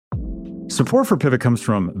Support for Pivot comes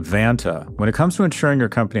from Vanta. When it comes to ensuring your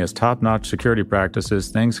company has top-notch security practices,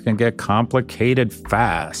 things can get complicated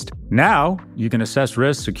fast. Now, you can assess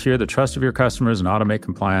risk, secure the trust of your customers, and automate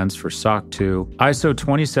compliance for SOC 2, ISO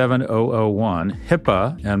 27001,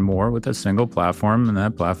 HIPAA, and more with a single platform, and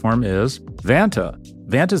that platform is Vanta.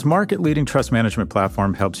 Vanta's market-leading trust management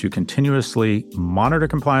platform helps you continuously monitor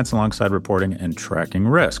compliance alongside reporting and tracking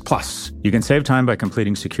risk. Plus, you can save time by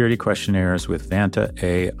completing security questionnaires with Vanta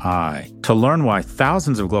AI. To learn why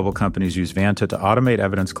thousands of global companies use Vanta to automate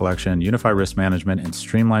evidence collection, unify risk management, and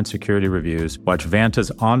streamline security reviews, watch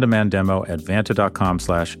Vanta's on-demand demo at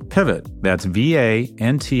vanta.com/pivot. That's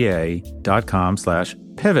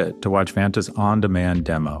VANTA.com/pivot to watch Vanta's on-demand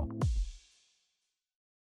demo.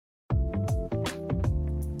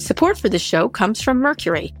 Support for this show comes from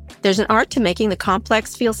Mercury. There's an art to making the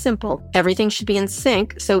complex feel simple. Everything should be in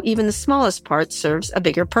sync, so even the smallest part serves a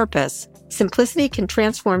bigger purpose. Simplicity can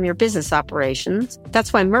transform your business operations.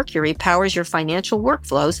 That's why Mercury powers your financial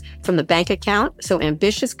workflows from the bank account, so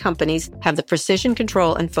ambitious companies have the precision,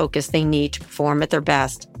 control, and focus they need to perform at their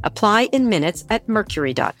best. Apply in minutes at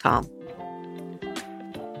mercury.com.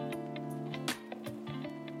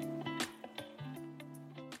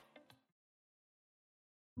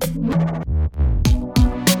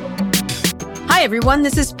 Hi, everyone.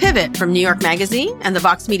 This is Pivot from New York Magazine and the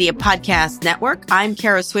Vox Media Podcast Network. I'm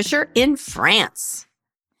Kara Swisher in France.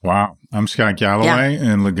 Wow. I'm Scott Galloway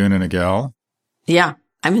in Laguna Niguel. Yeah.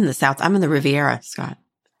 I'm in the South. I'm in the Riviera, Scott.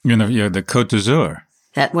 You're the Côte d'Azur.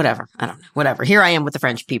 Whatever. I don't know. Whatever. Here I am with the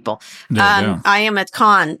French people. I am at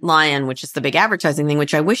Cannes Lion, which is the big advertising thing,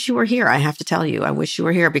 which I wish you were here. I have to tell you, I wish you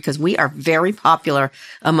were here because we are very popular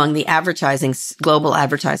among the global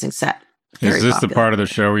advertising set. Is this the part of the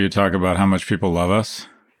show where you talk about how much people love us?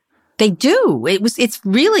 They do. It's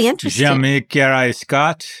really interesting. Jamais Kara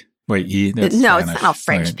Scott. Wait, that's no, Spanish. It's not all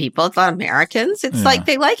French people. It's a lot of Americans. It's like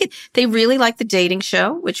they like it. They really like the dating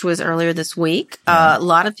show, which was earlier this week. A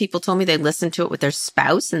lot of people told me they listened to it with their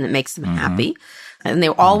spouse and it makes them happy. And they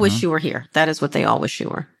all wish you were here. That is what they all wish you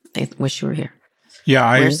were. They wish you were here.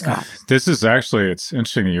 Yeah, this is actually, it's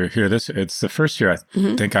interesting that you're here. It's the first year I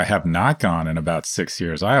think I have not gone in about 6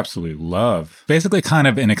 years. I absolutely love, basically kind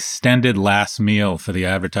of an extended last meal for the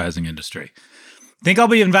advertising industry. Think I'll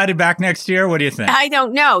be invited back next year? What do you think? I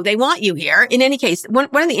don't know. They want you here. In any case, one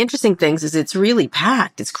of the interesting things is it's really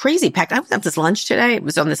packed. It's crazy packed. I was at this lunch today. It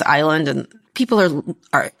was on this island and people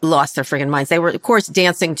are lost their friggin' minds. They were, of course,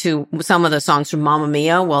 dancing to some of the songs from Mamma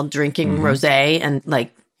Mia while drinking rosé and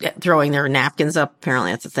like throwing their napkins up. Apparently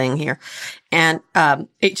that's a thing here. And,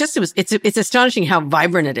 it's astonishing how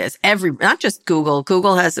vibrant it is. Not just Google.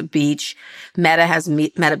 Google has a beach. Meta has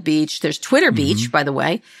Meta Beach. There's Twitter Beach, by the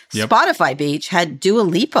way. Yep. Spotify Beach had Dua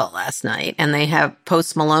Lipa last night and they have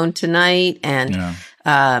Post Malone tonight and,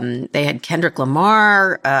 they had Kendrick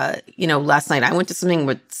Lamar. Last night I went to something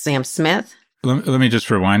with Sam Smith. Let me just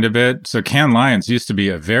rewind a bit. So Cannes Lions used to be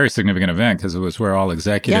a very significant event because it was where all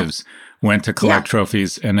executives went to collect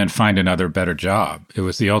trophies and then find another better job. It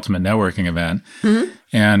was the ultimate networking event.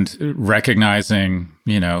 And recognizing,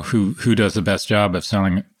 who does the best job of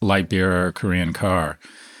selling light beer or a Korean car.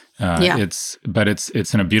 It's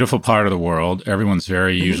in a beautiful part of the world. Everyone's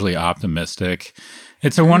very usually optimistic.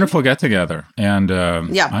 It's a wonderful get-together. And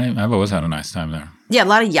I've always had a nice time there. Yeah, a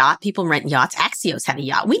lot of people rent yachts. Axios had a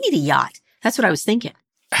yacht. We need a yacht. That's what I was thinking.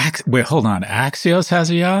 Wait, hold on. Axios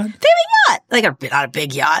has a yacht? They have a yacht. They got not a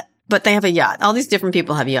big yacht, but they have a yacht. All these different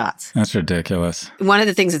people have yachts. That's ridiculous. One of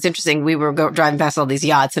the things that's interesting, we were driving past all these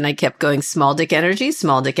yachts and I kept going, small dick energy,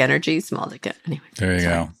 small dick energy, small dick energy. Anyway, there you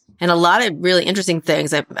go. And a lot of really interesting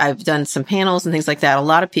things. I've done some panels and things like that. A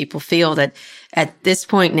lot of people feel that at this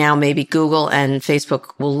point now, maybe Google and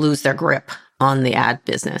Facebook will lose their grip on the ad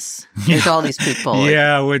business. There's all these people. Wouldn't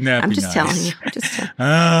that be nice? I'm just telling you. Oh,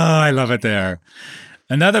 I love it there.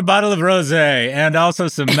 Another bottle of rosé and also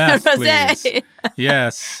some meth, please.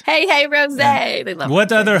 Yes. Hey, rosé. They love What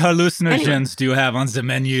rosé. Other hallucinogens do you have on the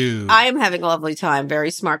menu? I am having a lovely time.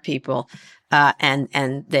 Very smart people.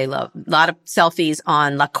 And they love a lot of selfies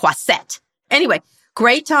on La Croisette. Anyway,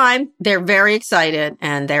 great time. They're very excited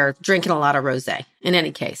and they're drinking a lot of rosé. In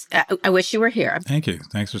any case, I wish you were here. Thank you.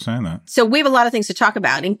 Thanks for saying that. So we have a lot of things to talk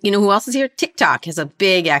about. And you know who else is here? TikTok has a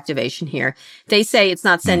big activation here. They say it's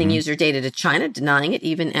not sending user data to China, denying it,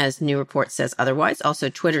 even as new report says otherwise. Also,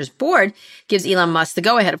 Twitter's board gives Elon Musk the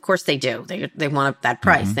go-ahead. Of course they do. They want that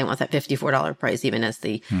price. They want that $54 price, even as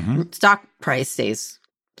the stock price stays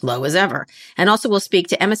low as ever. And also we'll speak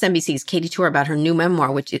to MSNBC's Katy about her new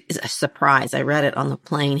memoir, which is a surprise. I read it on the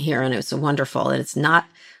plane here and it was wonderful. And it's not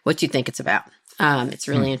what you think it's about. It's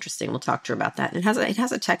really interesting. We'll talk to her about that. And it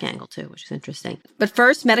has a tech angle too, which is interesting. But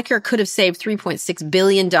first, Medicare could have saved $3.6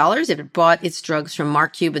 billion if it bought its drugs from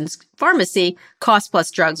Mark Cuban's pharmacy, Cost Plus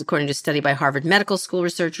Drugs, according to a study by Harvard Medical School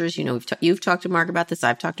researchers. You know, you've talked to Mark about this.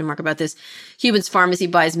 I've talked to Mark about this. Cuban's pharmacy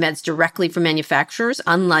buys meds directly from manufacturers,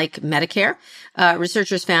 unlike Medicare.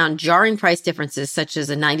 Researchers found jarring price differences, such as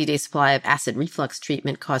a 90-day supply of acid reflux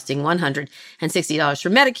treatment costing $160 for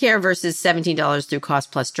Medicare versus $17 through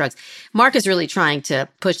Cost Plus Drugs. Mark is really trying to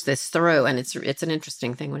push this through, and it's an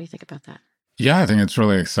interesting thing. What do you think about that? Yeah, I think it's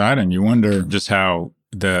really exciting. You wonder just how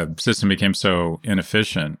the system became so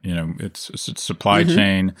inefficient. You know, it's a supply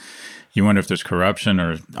chain. You wonder if there's corruption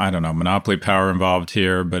or, I don't know, monopoly power involved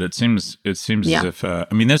here. But it seems as if, I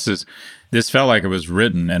mean, this felt like it was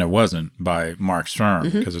written, and it wasn't, by Mark's firm,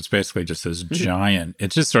 because it's basically just this giant,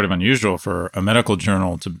 it's just sort of unusual for a medical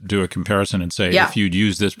journal to do a comparison and say, if you'd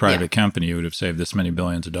used this private company, you would have saved this many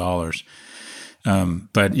billions of dollars.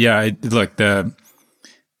 But yeah, look,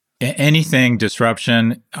 anything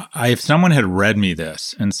disruption, if someone had read me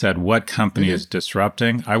this and said, what company is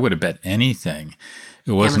disrupting, I would have bet anything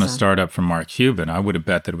it wasn't Amazon. A startup from Mark Cuban. I would have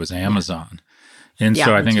bet that it was Amazon. And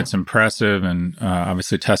so I think it's impressive and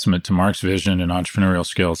obviously testament to Mark's vision and entrepreneurial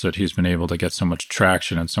skills that he's been able to get so much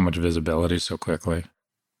traction and so much visibility so quickly.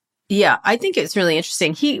 Yeah, I think it's really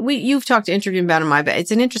interesting. You've interviewed about him.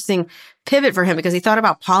 It's an interesting pivot for him because he thought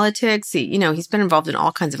about politics. He's been involved in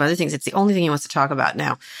all kinds of other things. It's the only thing he wants to talk about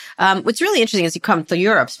now. What's really interesting is you come to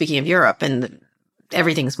Europe, speaking of Europe, and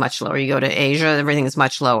everything's much lower. You go to Asia, everything is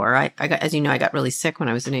much lower. I got really sick when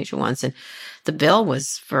I was in Asia once, and the bill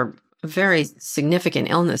was for a very significant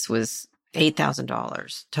illness was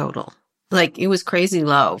 $8,000 total. Like, it was crazy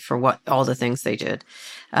low for what all the things they did.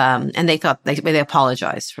 And they thought they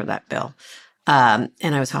apologized for that bill. And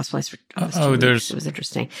I was hospitalized for almost 2 weeks. It was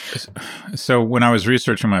interesting. So when I was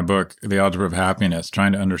researching my book, The Algebra of Happiness,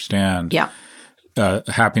 trying to understand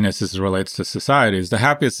happiness as it relates to societies, the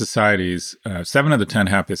happiest societies, 7 of the 10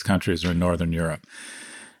 happiest countries are in Northern Europe.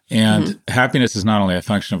 And happiness is not only a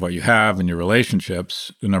function of what you have in your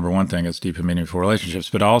relationships. The number one thing is deep and meaningful relationships,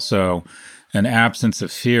 but also an absence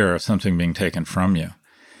of fear of something being taken from you.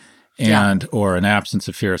 Or an absence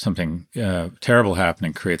of fear of something terrible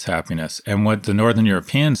happening creates happiness. And what the Northern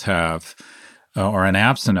Europeans have, or an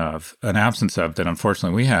absence of that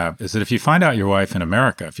unfortunately we have, is that if you find out your wife in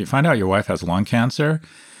America, if you find out your wife has lung cancer,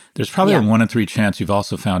 there's probably a 1 in 3 chance you've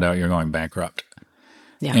also found out you're going bankrupt.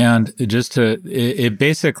 Yeah. And it's the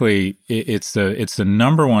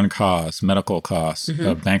number one cause, medical cost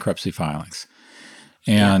of bankruptcy filings.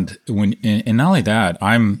 And and not only that,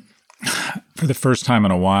 I'm, for the first time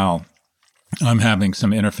in a while, I'm having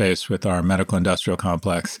some interface with our medical industrial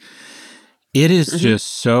complex. It is just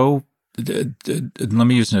so, let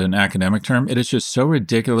me use an academic term, it is just so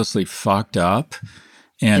ridiculously fucked up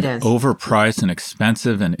and overpriced and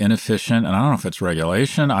expensive and inefficient. And I don't know if it's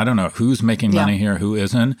regulation. I don't know who's making money here, who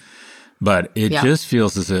isn't. But it just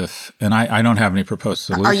feels as if, and I don't have any proposed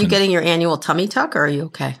solutions. Are you getting your annual tummy tuck, or are you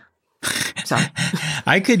okay? Sorry.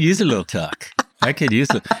 I could use a little tuck.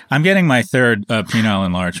 I'm getting my third penile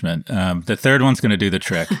enlargement. The third one's going to do the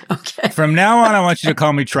trick. Okay. From now on, I want you to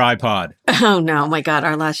call me Tripod. Oh, no. My God.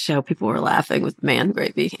 Our last show, people were laughing with man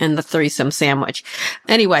gravy and the threesome sandwich.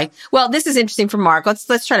 Anyway, well, this is interesting for Mark.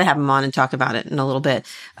 Let's try to have him on and talk about it in a little bit.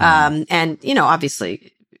 And,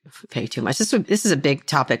 obviously, pay too much. This is a big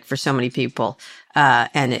topic for so many people.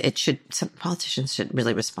 And some politicians should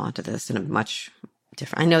really respond to this in a much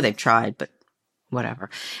different. I know they've tried, but whatever.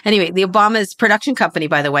 Anyway, the Obama's production company,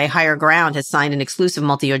 by the way, Higher Ground, has signed an exclusive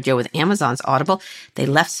multi-year deal with Amazon's Audible. They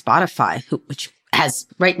left Spotify, which has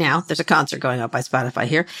right now, there's a concert going on by Spotify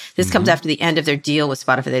here. This comes after the end of their deal with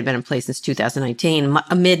Spotify. They'd been in place since 2019,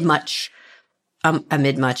 amid much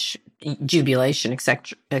jubilation,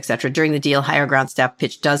 etc. During the deal, Higher Ground staff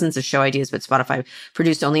pitched dozens of show ideas, but Spotify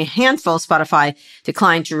produced only a handful. Spotify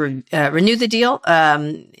declined to renew the deal.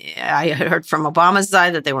 I heard from Obama's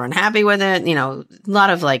side that they were unhappy with it. A lot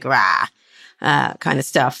of kind of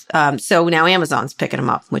stuff. So now Amazon's picking them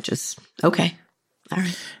up, which is okay. All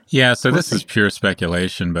right. Yeah. So this is pure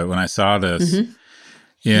speculation, but when I saw this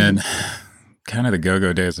in kind of the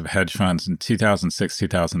go-go days of hedge funds in 2006,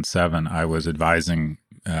 2007, I was advising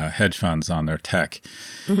hedge funds on their tech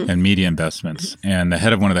and media investments. And the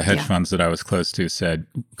head of one of the hedge funds that I was close to said,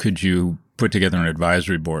 could you put together an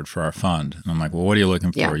advisory board for our fund? And I'm like, well, what are you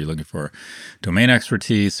looking for? Are you looking for domain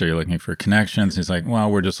expertise? Are you looking for connections? And he's like,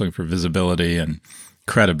 well, we're just looking for visibility and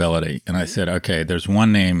credibility. And I said, okay, there's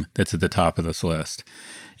one name that's at the top of this list.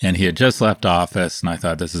 And he had just left office, and I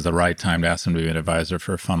thought this is the right time to ask him to be an advisor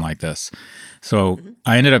for a fund like this. So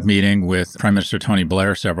I ended up meeting with Prime Minister Tony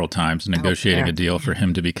Blair several times, negotiating a deal for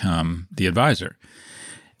him to become the advisor.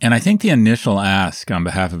 And I think the initial ask on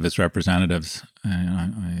behalf of his representatives,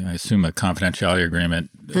 I assume a confidentiality agreement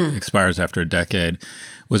expires after a decade,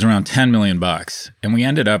 was around $10 million. And we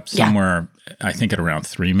ended up somewhere, I think, at around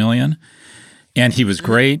 $3 million. And he was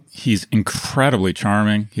great. He's incredibly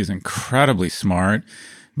charming. He's incredibly smart.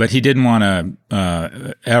 But he didn't want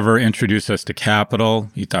to ever introduce us to capital.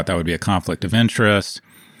 He thought that would be a conflict of interest.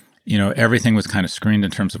 You know, everything was kind of screened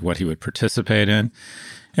in terms of what he would participate in.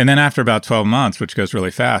 And then after about 12 months, which goes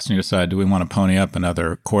really fast, and you decide, do we want to pony up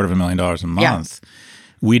another $250,000 a month?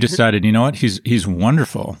 We decided, you know what? He's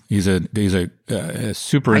wonderful. He's a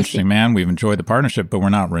super interesting man. We've enjoyed the partnership, but we're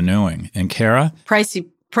not renewing. And Kara?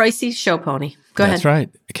 Pricey show pony. Go ahead. That's right.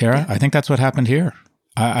 Kara, I think that's what happened here.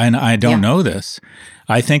 I don't know this.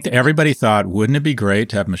 I think that everybody thought, wouldn't it be great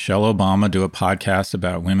to have Michelle Obama do a podcast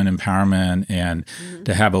about women empowerment and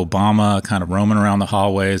to have Obama kind of roaming around the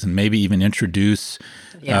hallways and maybe even introduce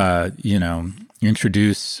our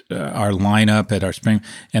lineup at our spring.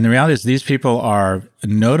 And the reality is these people are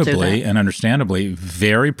notably and understandably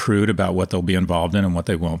very prude about what they'll be involved in and what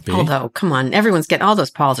they won't be. Although, come on, everyone's getting, all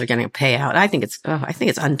those Pauls are getting a payout. I think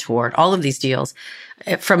it's untoward. All of these deals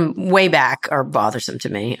from way back are bothersome to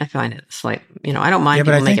me. I find it's like, I don't mind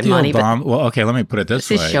people making money. Well, okay, let me put it this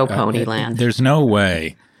way. This is show pony land. There's no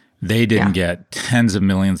way they didn't get tens of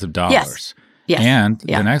millions of dollars. Yes. And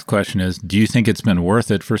the next question is, do you think it's been worth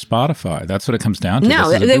it for Spotify? That's what it comes down to. No,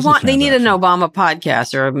 they need an Obama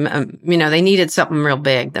podcast, or they needed something real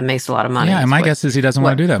big that makes a lot of money. Yeah, and my guess is he doesn't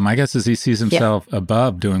want to do that. My guess is he sees himself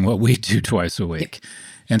above doing what we do twice a week.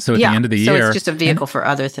 And so at the end of the year, so it's just a vehicle for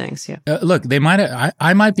other things. Yeah. Look, they might have,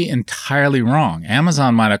 I might be entirely wrong.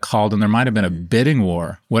 Amazon might have called and there might have been a bidding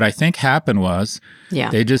war. What I think happened was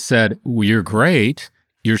they just said, well, you're great.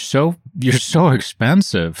 You're so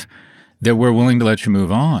expensive that we're willing to let you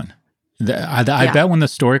move on. I bet when the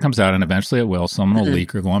story comes out, and eventually it will, someone will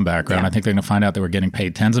leak or go on background. I think they're going to find out they were getting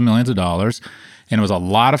paid tens of millions of dollars. And it was a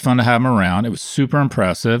lot of fun to have them around. It was super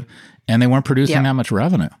impressive. And they weren't producing that much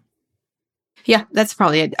revenue. Yeah, that's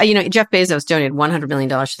probably it. Jeff Bezos donated $100 million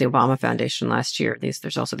to the Obama Foundation last year.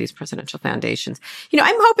 There's also these presidential foundations.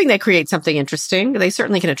 I'm hoping they create something interesting. They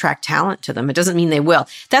certainly can attract talent to them. It doesn't mean they will.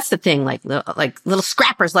 That's the thing, like little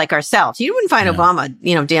scrappers like ourselves. You wouldn't find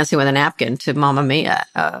Obama, dancing with a napkin to Mamma Mia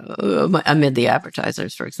amid the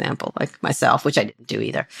advertisers, for example, like myself, which I didn't do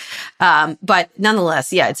either. But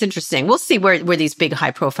nonetheless, it's interesting. We'll see where these big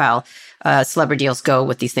high-profile celebrity deals go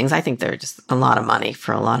with these things. I think they're just a lot of money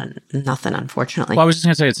for a lot of nothing, unfortunately. Well, I was just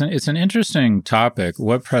going to say, it's an interesting topic,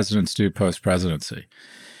 what presidents do post-presidency.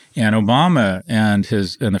 And Obama and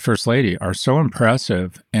the First Lady are so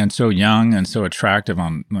impressive and so young and so attractive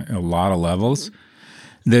on a lot of levels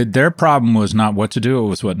that their problem was not what to do, it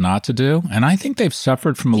was what not to do. And I think they've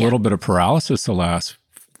suffered from a little bit of paralysis the last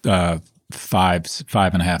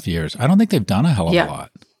 5.5 years. I don't think they've done a hell of a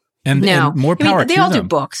lot. And more power to them. They all do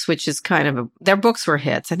books, which is kind of their books were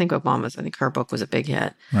hits. I think her book was a big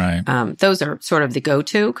hit. Right. Those are sort of the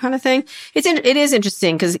go-to kind of thing. It is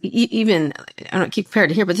interesting because even, I don't keep prepared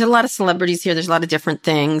to hear, but there's a lot of celebrities here. There's a lot of different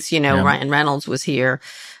things. Ryan Reynolds was here.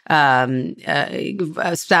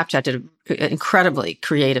 Snapchat did an incredibly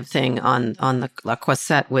creative thing on the La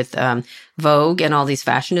Croisette with Vogue and all these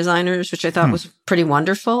fashion designers, which I thought was pretty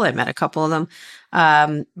wonderful. I met a couple of them.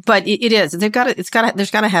 But there's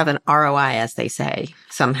got to have an ROI, as they say,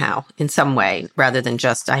 somehow, in some way, rather than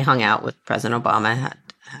just I hung out with President Obama,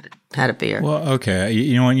 had a beer. Well, okay.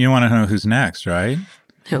 You want to know who's next, right?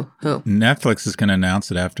 Who? Netflix is going to announce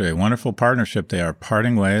that after a wonderful partnership, they are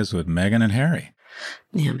parting ways with Meghan and Harry.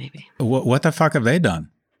 Yeah, maybe. What the fuck have they done?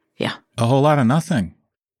 Yeah. A whole lot of nothing.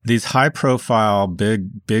 These high-profile,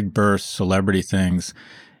 big burst celebrity things.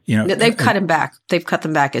 They've cut them back. They've cut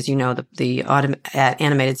them back, as you know, the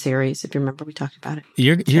animated series. If you remember, we talked about it.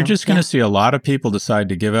 You're just going to see a lot of people decide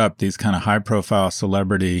to give up these kind of high-profile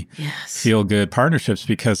celebrity feel-good partnerships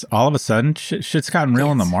because all of a sudden shit's gotten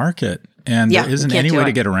real in the market, and there isn't any way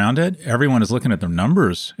to get around it. Everyone is looking at their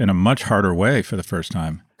numbers in a much harder way for the first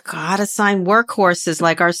time. Gotta sign workhorses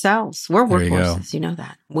like ourselves. We're workhorses. You know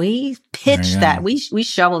that. We pitch that. We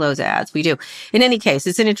shovel those ads. We do. In any case,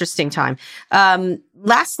 it's an interesting time.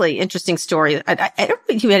 Lastly, interesting story. I don't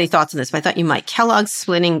think you had any thoughts on this, but I thought you might. Kellogg's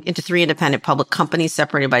splitting into 3 independent public companies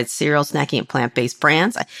separated by cereal, snacking, and plant-based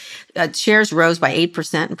brands. Shares rose by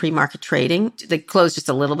 8% in pre-market trading. They closed just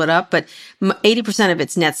a little bit up, but 80% of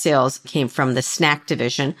its net sales came from the snack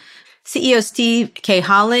division. CEO Steve K.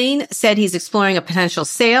 Holline said he's exploring a potential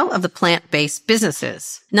sale of the plant-based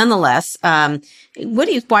businesses. Nonetheless, why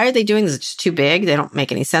are they doing this? It's just too big. They don't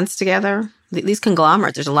make any sense together. These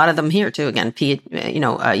conglomerates, there's a lot of them here too. Again,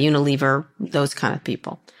 Unilever, those kind of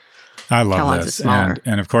people. I love Kellogg's this.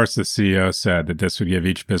 And of course, the CEO said that this would give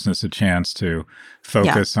each business a chance to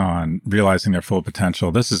focus on realizing their full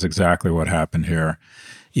potential. This is exactly what happened here.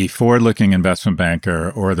 A forward-looking investment banker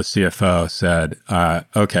or the CFO said,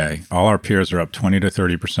 okay, all our peers are up 20 to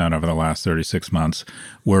 30% over the last 36 months.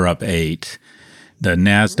 We're up 8%. The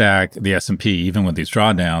NASDAQ, the S&P, even with these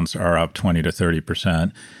drawdowns, are up 20 to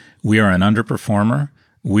 30%. We are an underperformer.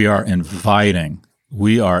 We are inviting.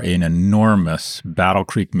 We are an enormous Battle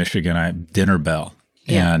Creek, Michigan dinner bell.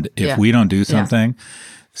 Yeah. And if we don't do something,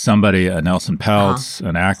 somebody, a Nelson Peltz,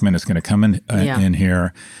 an Ackman is going to come in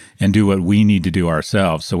here and do what we need to do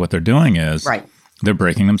ourselves. So what they're doing is they're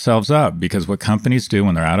breaking themselves up, because what companies do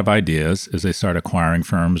when they're out of ideas is they start acquiring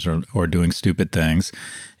firms or doing stupid things.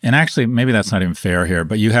 And actually, maybe that's not even fair here,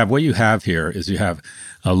 but what you have here is you have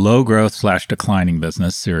a low growth / declining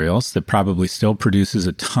business, cereals, that probably still produces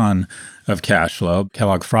a ton of cash flow.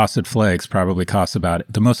 Kellogg Frosted Flakes probably costs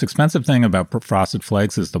the most expensive thing about Frosted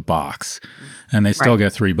Flakes is the box. And they still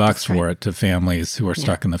get $3 for it to families who are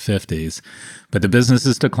stuck in the 50s. But the business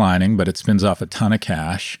is declining, but it spins off a ton of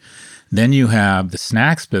cash. Then you have the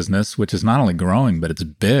snacks business, which is not only growing, but it's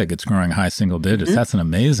big. It's growing high single digits. That's an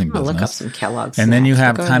amazing business. Look up some Kellogg's. And then you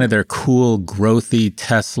have kind of their cool, growthy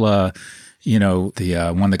Tesla,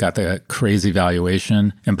 the one that got the crazy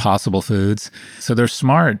valuation, Impossible Foods. So they're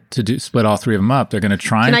smart to split all three of them up. They're going to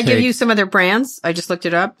try Can I give you some of their brands? I just looked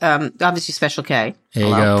it up. Obviously, Special K.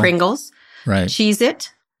 Hello. Pringles. Right.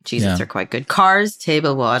 Cheez-It. Cheez-Its are quite good. Cars,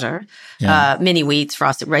 Table Water, Mini Wheats,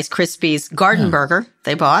 Frosted Rice Krispies, Garden Burger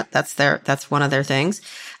they bought. That's one of their things.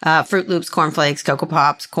 Fruit Loops, Corn Flakes, Cocoa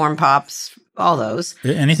Pops, Corn Pops, all those.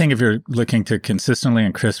 Anything if you're looking to consistently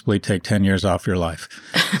and crisply take 10 years off your life.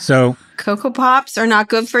 So Cocoa Pops are not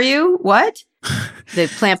good for you? What? The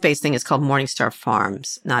plant-based thing is called Morningstar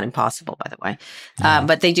Farms. Not Impossible, by the way.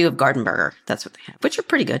 But they do have Garden Burger. That's what they have, which are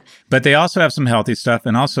pretty good. But they also have some healthy stuff.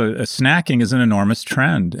 And also snacking is an enormous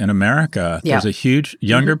trend in America. There's a huge,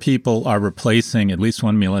 younger people are replacing at least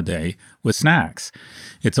one meal a day with snacks.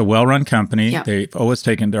 It's a well-run company. They've always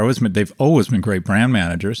been great brand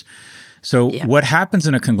managers. So what happens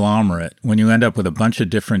in a conglomerate when you end up with a bunch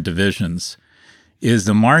of different divisions is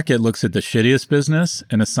the market looks at the shittiest business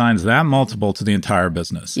and assigns that multiple to the entire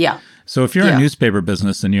business. So if you're a newspaper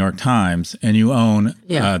business, the New York Times, and you own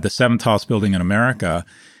the seventh tallest building in America,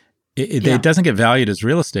 it doesn't get valued as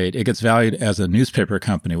real estate. It gets valued as a newspaper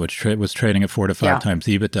company, which was trading at 4 to 5 times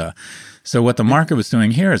EBITDA. So what the market was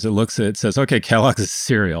doing here is it says, okay, Kellogg's is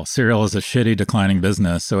cereal. Cereal is a shitty declining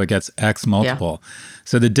business, so it gets X multiple.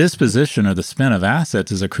 So the disposition or the spin of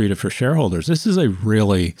assets is accretive for shareholders. This is a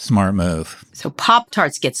really smart move. So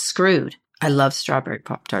Pop-Tarts get screwed. I love strawberry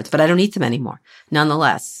Pop-Tarts, but I don't eat them anymore.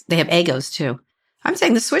 Nonetheless, they have Eggos too. I'm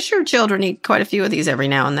saying the Swisher children eat quite a few of these every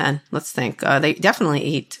now and then. Let's think. They definitely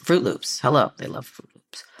eat Fruit Loops. Hello. They love Fruit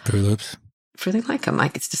Loops. Fruit Loops? They like them.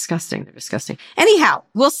 It's disgusting. They're disgusting. Anyhow,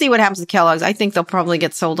 we'll see what happens to Kellogg's. I think they'll probably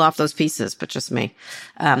get sold off those pieces, but just me.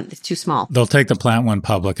 It's too small. They'll take the plant one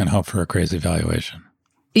public and hope for a crazy valuation.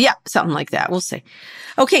 Yeah, something like that. We'll see.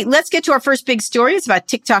 Okay, let's get to our first big story. It's about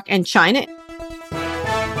TikTok and China.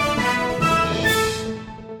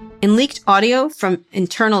 In leaked audio from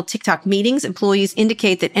internal TikTok meetings, employees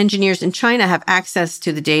indicate that engineers in China have access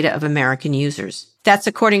to the data of American users. That's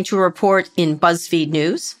according to a report in BuzzFeed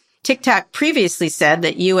News. TikTok previously said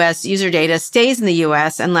that U.S. user data stays in the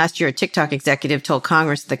U.S., and last year a TikTok executive told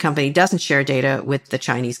Congress that the company doesn't share data with the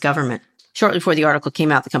Chinese government. Shortly before the article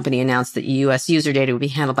came out, the company announced that U.S. user data would be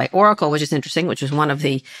handled by Oracle, which is interesting, which was one of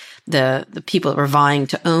the people that were vying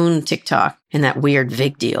to own TikTok in that weird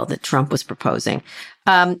VIG deal that Trump was proposing.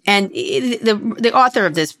 And the author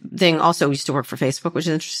of this thing also used to work for Facebook, which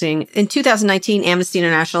is interesting. In 2019, Amnesty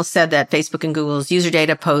International said that Facebook and Google's user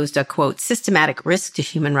data posed a, quote, systematic risk to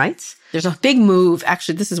human rights. There's a big move.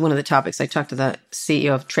 Actually, this is one of the topics I talked to the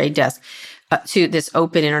CEO of Trade Desk, to this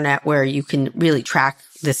open internet where you can really track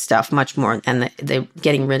this stuff much more. And they're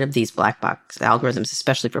getting rid of these black box algorithms,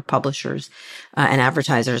 especially for publishers and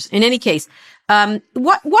advertisers. In any case, why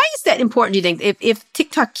is that important, do you think? If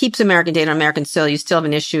TikTok keeps American data on American soil, you still have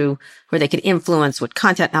an issue where they could influence what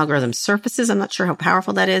content algorithm surfaces. I'm not sure how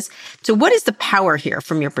powerful that is. So what is the power here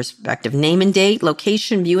from your perspective? Name and date,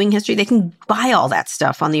 location, viewing history. They can buy all that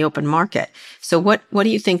stuff on the open market. So what do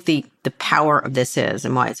you think the power of this is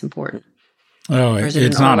and why it's important? Oh, Or is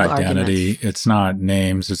it's an not oral identity. argument? It's not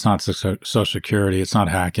names. It's not social security. It's not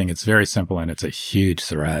hacking. It's very simple, and it's a huge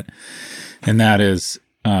threat. And that is,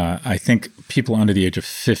 I think people under the age of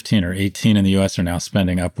 15 or 18 in the U.S. are now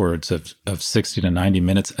spending upwards of 60 to 90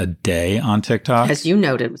 minutes a day on TikTok. As you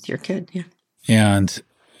noted with your kid, yeah. And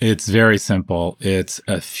it's very simple. It's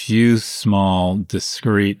a few small,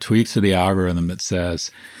 discrete tweaks to the algorithm that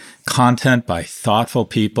says content by thoughtful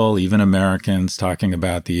people, even Americans, talking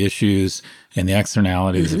about the issues and the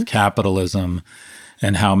externalities of capitalism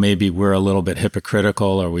and how maybe we're a little bit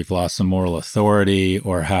hypocritical or we've lost some moral authority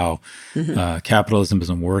or how capitalism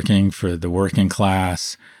isn't working for the working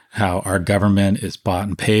class, how our government is bought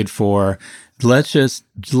and paid for. Let's just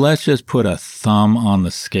put a thumb on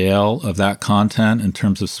the scale of that content in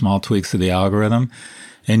terms of small tweaks to the algorithm.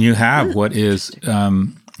 And you have what is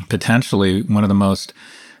potentially one of the most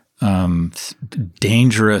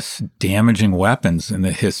dangerous, damaging weapons in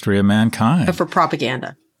the history of mankind. But for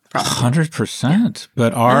propaganda. 100%.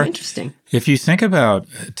 But interesting. If you think about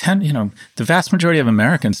the vast majority of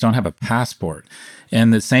Americans don't have a passport.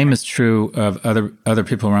 And the same is true of other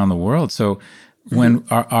people around the world. So when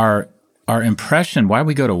our impression, why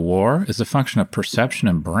we go to war, is a function of perception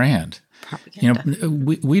and brand. Propaganda.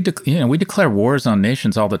 We declare wars on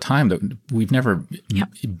nations all the time that we've never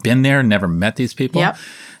been there, never met these people. Yep.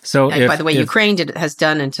 So by the way, Ukraine has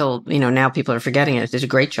done until now people are forgetting it. It did a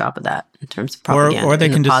great job of that in terms of propaganda. Or they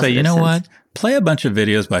can just say, you know what? Play a bunch of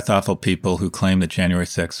videos by thoughtful people who claim that January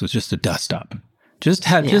 6th was just a dust up. Just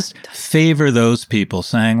favor those people,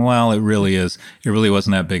 saying, well, it really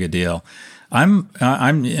wasn't that big a deal. And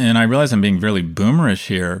I realize I'm being really boomerish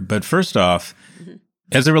here, but first off,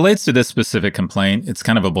 as it relates to this specific complaint, it's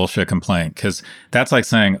kind of a bullshit complaint because that's like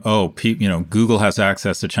saying, Google has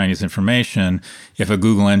access to Chinese information if a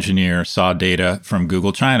Google engineer saw data from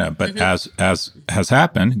Google China. But as has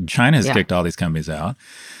happened, China has kicked all these companies out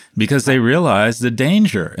because they realize the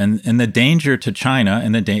danger and the danger to China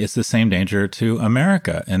and it's the same danger to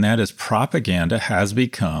America. And that is propaganda has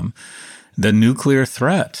become the nuclear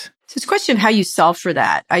threat. So it's a question of how you solve for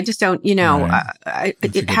that. I just don't,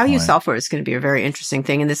 how you solve for it is going to be a very interesting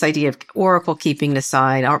thing. And this idea of Oracle keeping the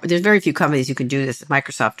side, there's very few companies who can do this.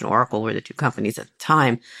 Microsoft and Oracle were the two companies at the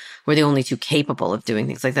time, were the only two capable of doing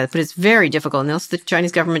things like that. But it's very difficult. And also the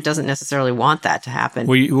Chinese government doesn't necessarily want that to happen.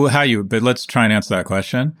 But let's try and answer that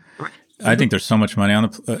question. Right. I think there's so much money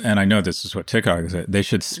and I know this is what TikTok is. They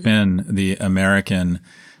should spin the American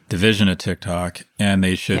division of TikTok, and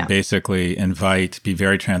they should basically be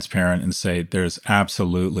very transparent and say there's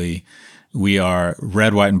absolutely, we are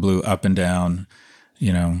red, white, and blue, up and down,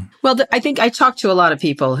 Well, I think I talked to a lot of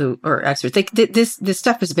people who are experts. This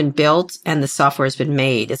stuff has been built and the software has been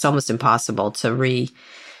made. It's almost impossible to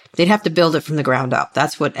they'd have to build it from the ground up.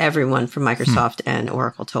 That's what everyone from Microsoft and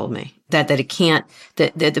Oracle told me. That it can't,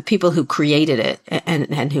 that the people who created it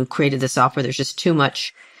and who created the software, there's just too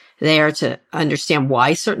much there to understand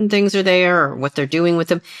why certain things are there or what they're doing with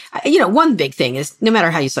them. One big thing is no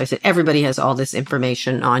matter how you slice it, everybody has all this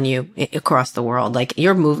information on you across the world. Like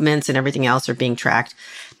your movements and everything else are being tracked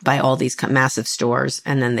by all these massive stores,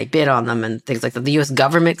 and then they bid on them and things like that. The U.S.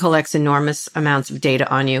 government collects enormous amounts of data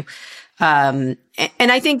on you. And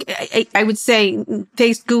I think I would say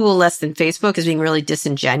Google less than Facebook is being really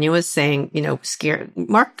disingenuous, saying, scared.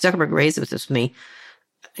 Mark Zuckerberg raised this with me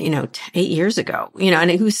 8 years ago, and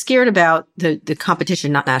he was scared about the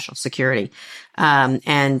competition, not national security.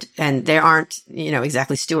 And there aren't,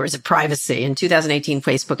 exactly stewards of privacy. In 2018,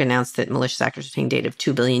 Facebook announced that malicious actors obtained data of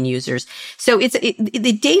 2 billion users. So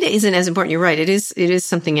the data isn't as important. You're right. It is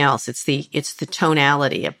something else. It's the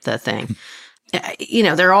tonality of the thing.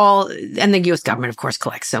 They're all, and the U.S. government, of course,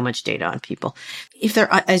 collects so much data on people. If they're,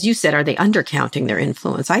 as you said, are they undercounting their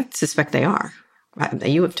influence? I suspect they are.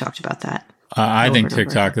 You have talked about that. I think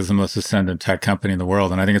TikTok is the most ascendant tech company in the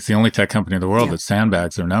world. And I think it's the only tech company in the world that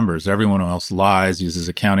sandbags their numbers. Everyone else lies, uses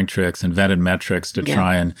accounting tricks, invented metrics to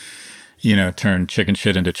try and, turn chicken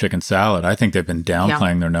shit into chicken salad. I think they've been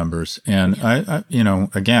downplaying their numbers. And I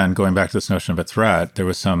again, going back to this notion of a threat, there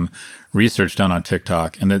was some research done on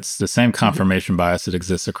TikTok, and it's the same confirmation bias that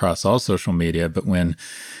exists across all social media. But when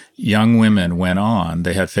young women went on,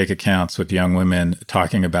 they had fake accounts with young women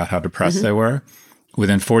talking about how depressed they were.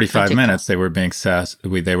 Within 45 minutes, they were being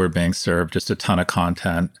served just a ton of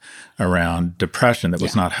content around depression that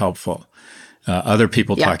was not helpful. Other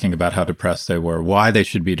people talking about how depressed they were, why they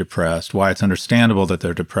should be depressed, why it's understandable that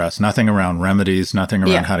they're depressed, nothing around remedies, nothing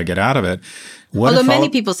around how to get out of it. Although many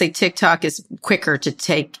people say TikTok is quicker to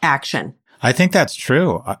take action. I think that's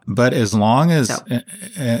true. But as long as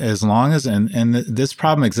this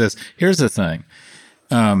problem exists, here's the thing.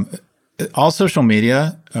 all social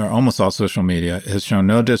media, or almost all social media, has shown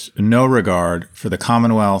no regard for the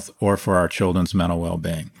Commonwealth or for our children's mental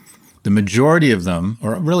well-being. The majority of them,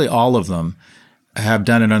 or really all of them, have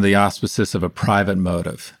done it under the auspices of a private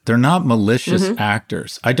motive. They're not malicious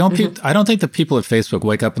actors. I don't think the people at Facebook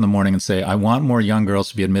wake up in the morning and say, I want more young girls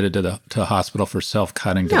to be admitted to a hospital for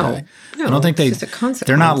self-cutting today. No, I don't think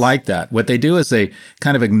they're not like that. What they do is they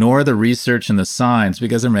kind of ignore the research and the signs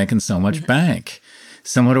because they're making so much bank.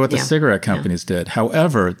 Similar to what the cigarette companies did.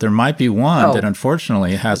 However, there might be one that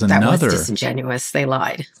unfortunately has another. That was disingenuous. They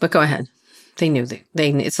lied. But go ahead. They knew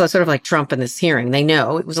it's sort of like Trump in this hearing. They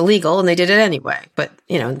know it was illegal and they did it anyway. But,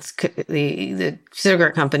 the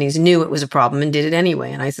cigarette companies knew it was a problem and did it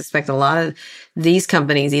anyway. And I suspect a lot of these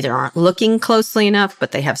companies either aren't looking closely enough,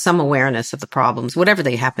 but they have some awareness of the problems, whatever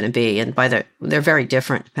they happen to be. And they're very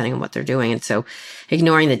different depending on what they're doing. And so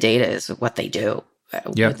ignoring the data is what they do.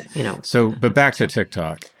 Yeah. But back to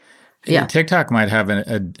TikTok. Yeah. TikTok might have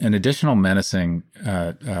an additional menacing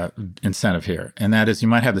incentive here. And that is you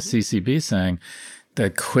might have the CCB saying the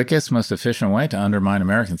quickest, most efficient way to undermine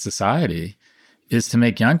American society is to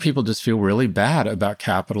make young people just feel really bad about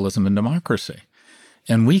capitalism and democracy.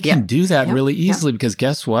 And we can do that really easily because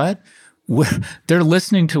guess what? They're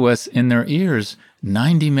listening to us in their ears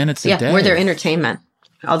 90 minutes a day. Yeah, we're their entertainment.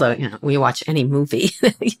 Although, we watch any movie,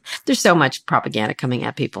 there's so much propaganda coming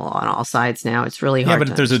at people on all sides now. It's really hard. Yeah,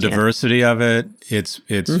 but there's a diversity of it. It's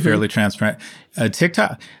fairly transparent.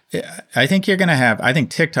 TikTok, I think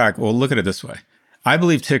TikTok, well, look at it this way. I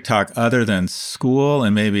believe TikTok, other than school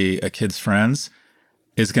and maybe a kid's friends,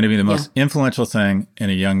 is going to be the most influential thing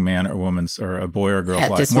in a young man or woman's or a boy or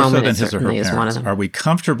girl's life, more so than his or her parents. Are we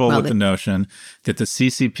comfortable with the notion that the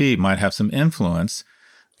CCP might have some influence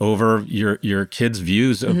over your kids'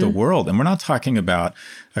 views of the world? And we're not talking about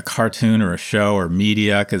a cartoon or a show or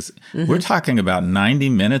media, because we're talking about 90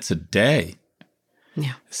 minutes a day.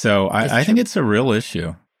 Yeah. So I think it's a real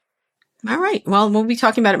issue. All right. Well, we'll be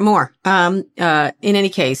talking about it more. In any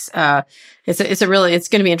case, it's going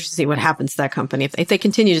to be interesting to see what happens to that company if they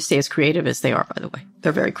continue to stay as creative as they are, by the way.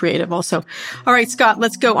 They're very creative also. All right, Scott,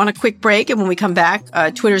 let's go on a quick break. And when we come back,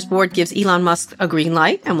 Twitter's board gives Elon Musk a green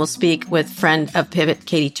light, and we'll speak with friend of Pivot,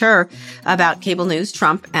 Katy Tur, about cable news,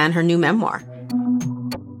 Trump, and her new memoir.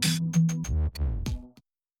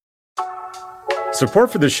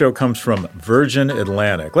 Support for this show comes from Virgin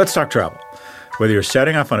Atlantic. Let's talk travel. Whether you're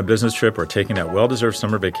setting off on a business trip or taking that well-deserved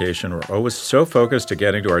summer vacation, we're always so focused to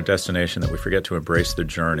getting to our destination that we forget to embrace the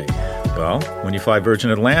journey. Well, when you fly Virgin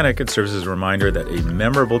Atlantic, it serves as a reminder that a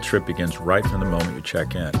memorable trip begins right from the moment you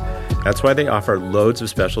check in. That's why they offer loads of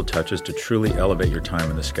special touches to truly elevate your time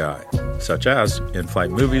in the sky, such as in-flight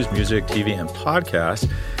movies, music, TV, and podcasts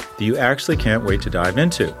that you actually can't wait to dive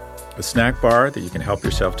into. A snack bar that you can help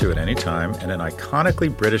yourself to at any time, and an iconically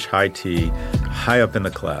British high tea high up in the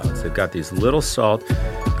clouds. They've got these little salt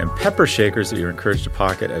and pepper shakers that you're encouraged to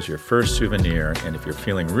pocket as your first souvenir. And if you're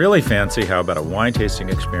feeling really fancy, how about a wine tasting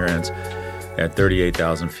experience at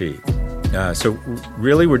 38,000 feet? So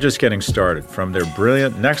really, we're just getting started. From their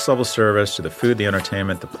brilliant next-level service to the food, the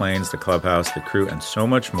entertainment, the planes, the clubhouse, the crew, and so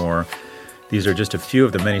much more. These are just a few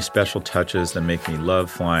of the many special touches that make me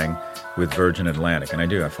love flying with Virgin Atlantic. And I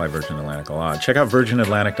fly Virgin Atlantic a lot. Check out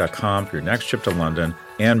virginatlantic.com for your next trip to London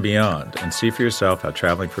and beyond, and see for yourself how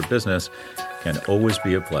traveling for business can always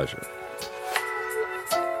be a pleasure.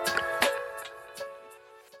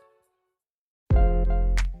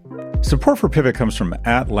 Support for Pivot comes from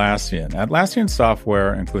Atlassian. Atlassian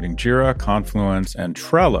software, including Jira, Confluence, and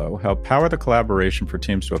Trello, help power the collaboration for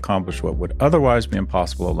teams to accomplish what would otherwise be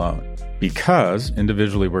impossible alone. Because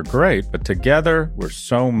individually we're great, but together we're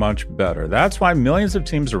so much better. That's why millions of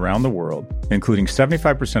teams around the world, including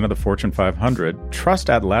 75% of the Fortune 500, trust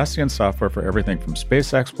Atlassian software for everything from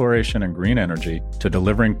space exploration and green energy to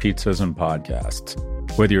delivering pizzas and podcasts.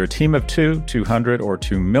 Whether you're a team of 2, 200, or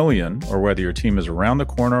 2 million, or whether your team is around the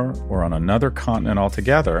corner or on another continent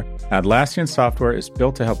altogether, Atlassian software is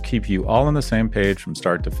built to help keep you all on the same page from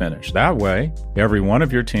start to finish. That way, every one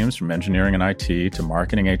of your teams, from engineering and IT to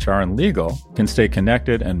marketing, HR, and legal, can stay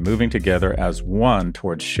connected and moving together as one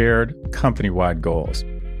towards shared company-wide goals.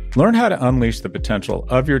 Learn how to unleash the potential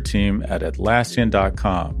of your team at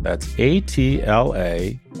Atlassian.com. That's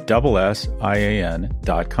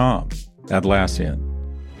Atlassian.com. Atlassian.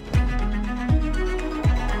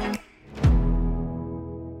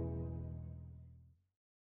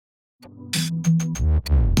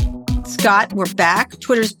 Scott, we're back.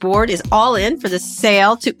 Twitter's board is all in for the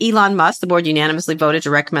sale to Elon Musk. The board unanimously voted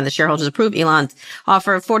to recommend the shareholders approve Elon's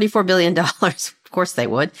offer of $44 billion. Of course they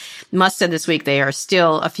would. Musk said this week they are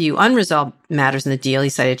still a few unresolved matters in the deal. He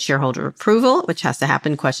cited shareholder approval, which has to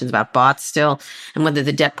happen, questions about bots still, and whether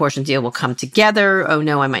the debt portion deal will come together. Oh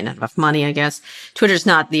no, I might not have enough money, I guess. Twitter's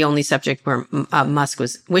not the only subject where Musk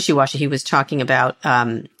was wishy-washy. He was talking about,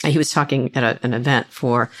 he was talking at an event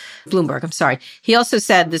for Bloomberg. I'm sorry. He also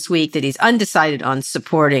said this week that he's undecided on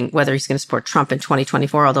supporting whether he's going to support Trump in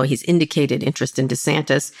 2024, although he's indicated interest in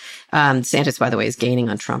DeSantis. DeSantis, by the way, is gaining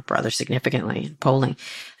on Trump rather significantly in polling.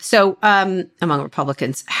 So, among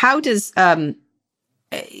Republicans, how does,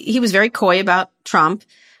 he was very coy about Trump.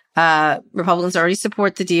 Republicans already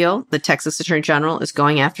support the deal. The Texas Attorney General is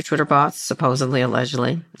going after Twitter bots, supposedly,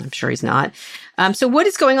 allegedly. I'm sure he's not. So what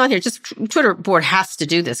is going on here? Just Twitter board has to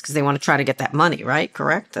do this because they want to try to get that money, right?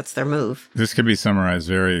 Correct? That's their move. This could be summarized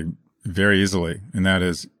very, very easily. And that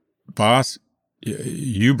is, boss,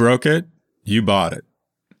 you broke it. You bought it.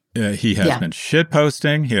 He has been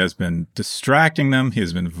shitposting. He has been distracting them. He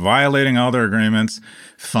has been violating all their agreements.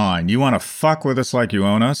 Fine. You want to fuck with us like you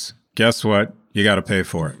own us? Guess what? You got to pay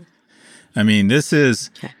for it. I mean, this is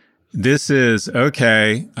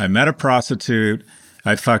okay. I met a prostitute.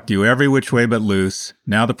 I fucked you every which way but loose.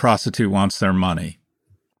 Now the prostitute wants their money.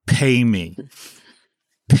 Pay me.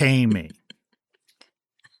 Pay me.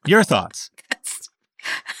 Your thoughts?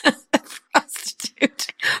 Prostitute.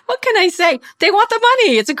 What can I say? They want the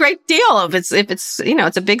money. It's a great deal. If it's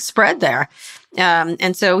it's a big spread there.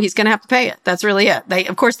 And so he's going to have to pay it. That's really it.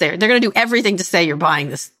 Of course, they're going to do everything to say you're buying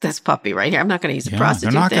this puppy right here. I'm not going to use a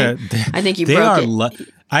prostitute thing. I think you broke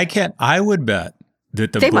it. I would bet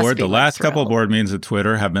that the last couple of board meetings at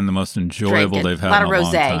Twitter have been the most enjoyable they've had in a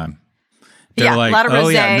long time. They're like, a lot of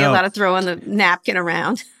rosé, a lot of throwing the napkin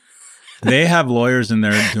around. They have lawyers in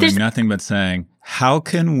there doing nothing but saying, how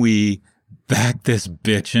can we back this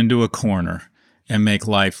bitch into a corner and make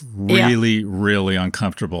life really, really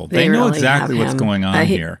uncomfortable? They know really exactly what's going on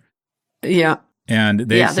here. Yeah. And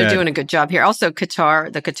they're doing a good job here. Also, the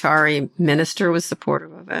Qatari minister was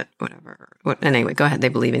supportive of it, whatever. Anyway, go ahead. They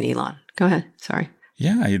believe in Elon. Go ahead. Sorry.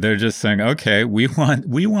 Yeah. They're just saying, okay, we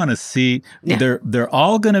want to see, they're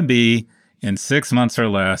all going to be in 6 months or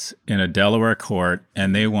less in a Delaware court,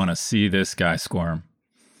 and they want to see this guy squirm.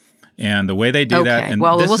 And the way they do that, and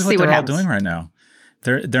this is what they're all doing right now.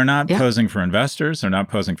 They're not posing for investors. They're not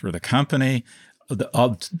posing for the company.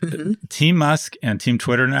 Team Musk and Team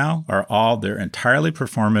Twitter now they're entirely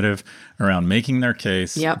performative around making their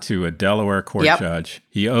case to a Delaware court judge.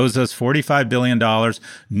 He owes us $45 billion.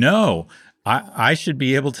 No, I should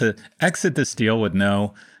be able to exit this deal with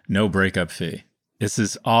no breakup fee. This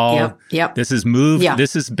is all, this is moved. Yeah.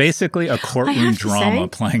 This is basically a courtroom drama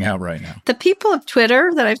playing out right now. The people of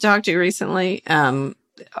Twitter that I've talked to recently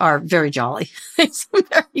are very jolly. They seem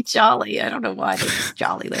very jolly. I don't know why they're just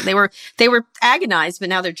jolly. They were agonized, but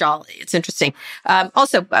now they're jolly. It's interesting.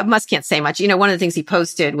 Also, Musk can't say much. One of the things he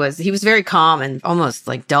posted was he was very calm and almost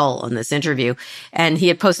like dull in this interview. And he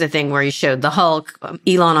had posted a thing where he showed the Hulk,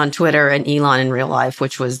 Elon on Twitter and Elon in real life,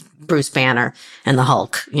 which was Bruce Banner and the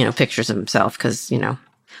Hulk, pictures of himself. Cause,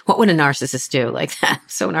 what would a narcissist do like that?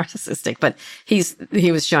 So narcissistic, but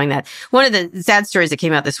he was showing that. One of the sad stories that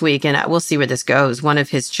came out this week, and we'll see where this goes. One of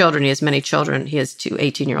his children, he has many children. He has two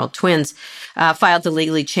 18-year-old twins, filed to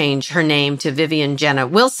legally change her name to Vivian Jenna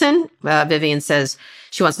Wilson. Vivian says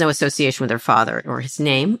she wants no association with her father or his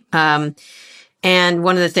name. And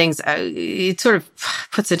one of the things, it sort of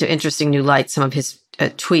puts into interesting new light some of his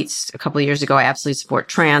tweets a couple of years ago. I absolutely support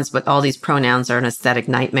trans, but all these pronouns are an aesthetic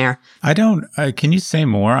nightmare. I don't, can you say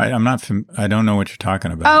more? I don't know what you're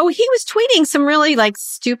talking about. Oh, he was tweeting some really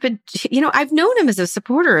stupid, I've known him as a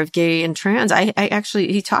supporter of gay and trans. I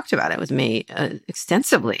actually, he talked about it with me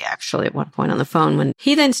extensively, actually, at one point on the phone, when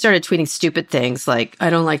he then started tweeting stupid things like, I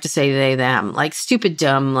don't like to say they, them, like stupid,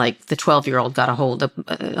 dumb, like the 12-year-old got a hold of,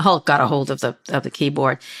 Hulk got a hold of the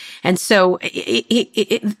keyboard. And so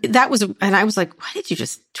that was, and I was like, why did you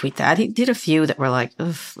just tweet that? He did a few that were like,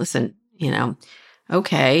 listen,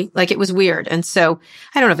 okay. Like it was weird. And so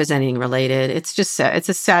I don't know if it's anything related. It's just, it's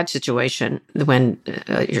a sad situation when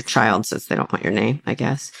your child says they don't want your name, I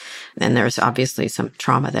guess. And there's obviously some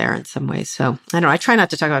trauma there in some ways. So I don't know. I try not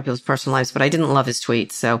to talk about people's personal lives, but I didn't love his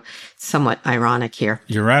tweets. So it's somewhat ironic here.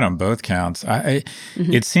 You're right on both counts.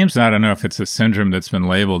 It seems, I don't know if it's a syndrome that's been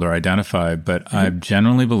labeled or identified, but I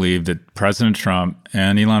generally believe that President Trump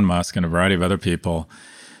and Elon Musk and a variety of other people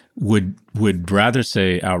would rather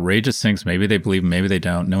say outrageous things. Maybe they believe, maybe they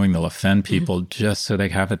don't, knowing they'll offend people just so they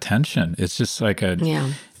have attention. It's just like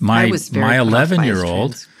my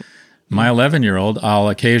 11-year-old, I'll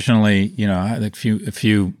occasionally, a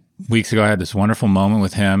few weeks ago, I had this wonderful moment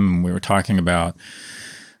with him, and we were talking about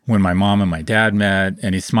when my mom and my dad met,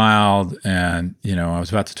 and he smiled, and, I was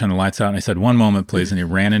about to turn the lights out, and I said, "1 moment, please." And he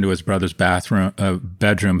ran into his brother's bedroom,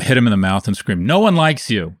 hit him in the mouth and screamed, "No one likes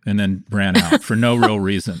you," and then ran out for no real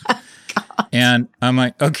reason. And I'm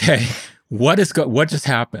like, okay, what just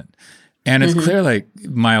happened? And it's clear, like,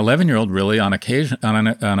 my 11-year-old really on occasion,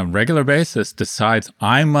 on a regular basis, decides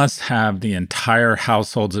I must have the entire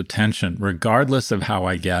household's attention, regardless of how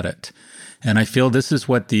I get it. And I feel this is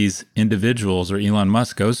what these individuals, or Elon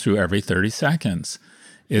Musk, goes through every 30 seconds.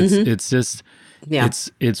 It's just,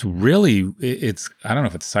 it's really, I don't know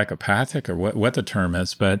if it's psychopathic or what the term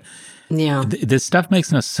is, but this stuff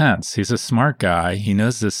makes no sense. He's a smart guy. He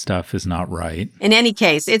knows this stuff is not right. In any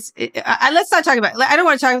case, let's not talk about, I don't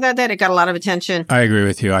want to talk about that. It got a lot of attention. I agree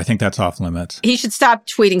with you. I think that's off limits. He should stop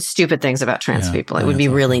tweeting stupid things about trans people. It would be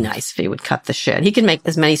really nice if he would cut the shit. He can make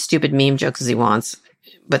as many stupid meme jokes as he wants,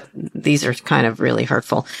 but these are kind of really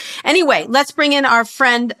hurtful. Anyway, let's bring in our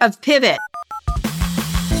friend of Pivot.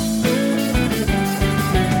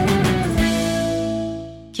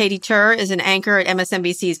 Katy Tur is an anchor at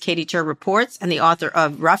MSNBC's Katy Tur Reports and the author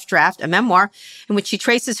of Rough Draft, a memoir in which she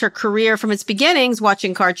traces her career from its beginnings,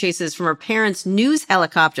 watching car chases from her parents' news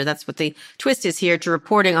helicopter. That's what the twist is here, to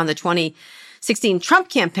reporting on the 2016 Trump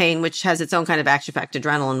campaign, which has its own kind of action-packed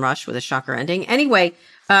adrenaline rush with a shocker ending. Anyway,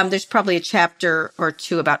 there's probably a chapter or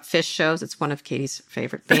two about fish shows. It's one of Katie's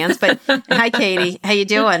favorite bands. But hi, Katy. How you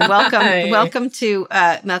doing? Welcome. Hi. Welcome to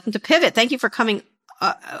Pivot. Thank you for coming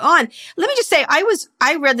on. Let me just say,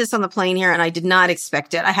 I read this on the plane here and I did not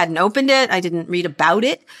expect it. I hadn't opened it. I didn't read about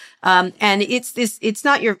it. And it's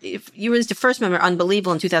not you released a first memoir,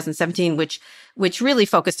 Unbelievable, in 2017, which really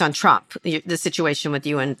focused on Trump, the situation with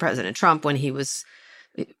you and President Trump when he was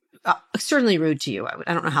extremely rude to you.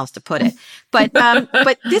 I don't know how else to put it, but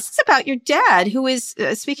this is about your dad, who is,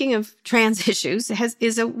 speaking of trans issues,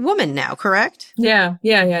 is a woman now, correct? Yeah,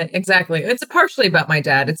 exactly. It's partially about my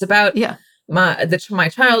dad. It's about my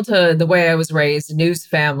childhood, the way I was raised, news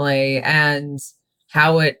family, and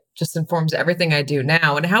how it just informs everything I do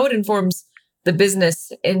now, and how it informs the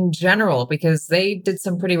business in general, because they did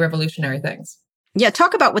some pretty revolutionary things. Yeah,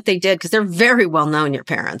 talk about what they did, because they're very well known, your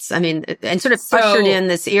parents. I mean, and sort of ushered in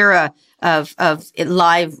this era of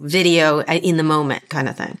live video in the moment kind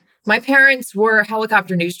of thing. My parents were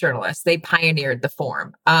helicopter news journalists. They pioneered the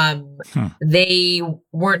form. They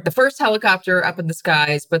weren't the first helicopter up in the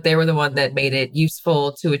skies, but they were the one that made it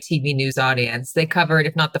useful to a TV news audience. They covered,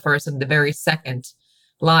 if not the first, and the very second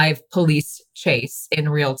live police chase in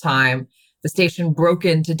real time. The station broke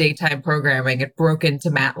into daytime programming. It broke into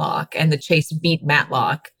Matlock, and the chase beat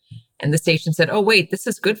Matlock. And the station said, "Oh, wait, this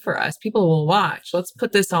is good for us. People will watch. Let's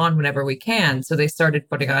put this on whenever we can." So they started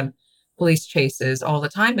putting on police chases all the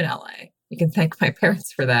time in LA. You can thank my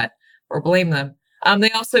parents for that, or blame them.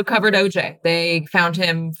 They also covered OJ. They found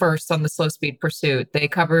him first on the slow speed pursuit. They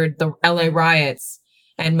covered the LA riots,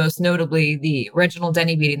 and most notably the Reginald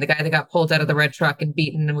Denny beating, the guy that got pulled out of the red truck and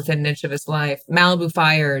beaten within an inch of his life. Malibu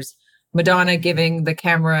fires, Madonna giving the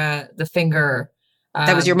camera the finger.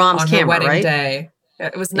 That was your mom's on camera, her wedding right? day.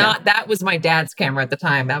 It was not, that was my dad's camera at the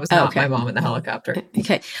time. That was not my mom in the helicopter.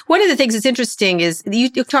 Okay. One of the things that's interesting is you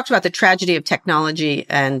talked about the tragedy of technology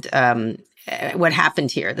and what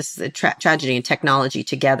happened here. This is a tragedy and technology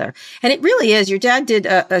together. And it really is. Your dad did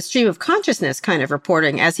a stream of consciousness kind of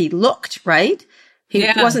reporting as he looked, right? He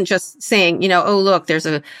wasn't just saying, oh, look, there's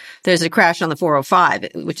a crash on the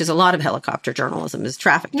 405, which is a lot of helicopter journalism, is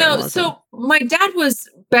traffic journalism. No, so my dad was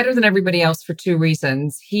better than everybody else for two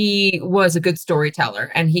reasons. He was a good storyteller,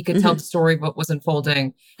 and he could tell the story of what was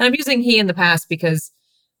unfolding. And I'm using he in the past because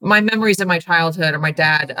my memories of my childhood, or my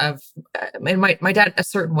dad my dad a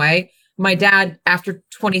certain way. My dad, after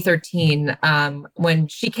 2013, when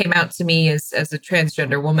she came out to me as a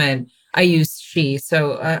transgender woman, I used she.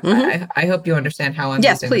 So I hope you understand how I'm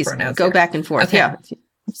using the pronouns. Yes, please, go back and forth. Okay. Yeah.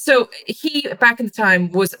 So he, back in the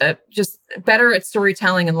time, was just better at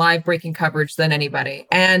storytelling and live breaking coverage than anybody.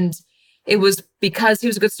 And it was because he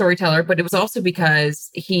was a good storyteller, but it was also because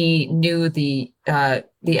he knew the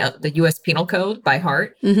U.S. Penal Code by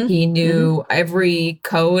heart. He knew every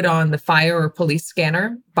code on the fire or police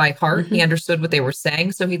scanner by heart. He understood what they were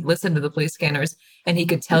saying. So he'd listen to the police scanners, and he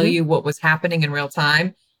could tell you what was happening in real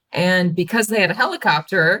time. And because they had a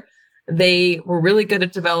helicopter, they were really good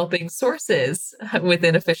at developing sources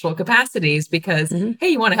within official capacities because, hey,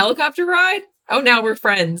 you want a helicopter ride? Oh, now we're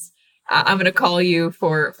friends. I'm going to call you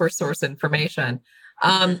for source information.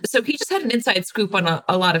 So he just had an inside scoop on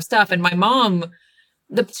a lot of stuff. And my mom,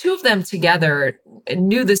 the two of them together,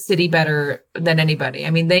 knew the city better than anybody. I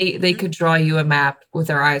mean, they could draw you a map with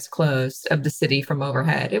their eyes closed of the city from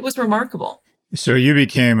overhead. It was remarkable. So you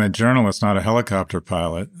became a journalist, not a helicopter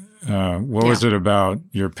pilot. What was it about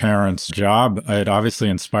your parents' job? It obviously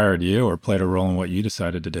inspired you or played a role in what you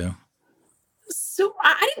decided to do. So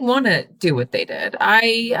I didn't want to do what they did.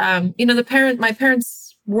 My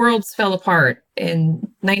parents' worlds fell apart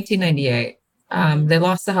in 1998. They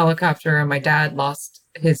lost the helicopter and my dad lost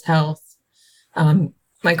his health.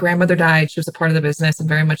 My grandmother died. She was a part of the business and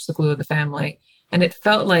very much the glue of the family. And it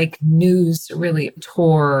felt like news really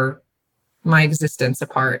tore my existence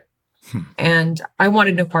apart. And I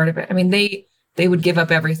wanted no part of it. I mean, they would give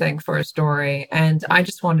up everything for a story and I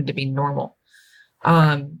just wanted to be normal.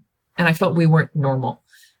 And I felt we weren't normal.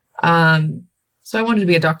 So I wanted to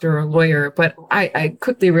be a doctor or a lawyer, but I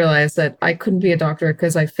quickly realized that I couldn't be a doctor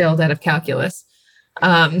because I failed out of calculus.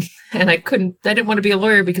 And I didn't want to be a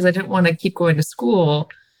lawyer because I didn't want to keep going to school.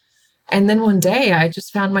 And then one day I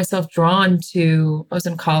just found myself I was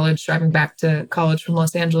in college, driving back to college from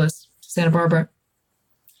Los Angeles to Santa Barbara.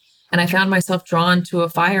 And I found myself drawn to a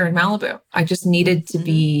fire in Malibu. I just needed to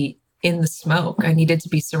be in the smoke. I needed to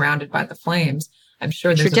be surrounded by the flames. I'm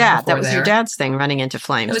sure there's that was your dad's thing, running into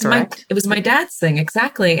flames, correct? It was my dad's thing,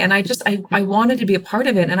 exactly. And I wanted to be a part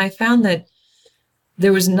of it. And I found that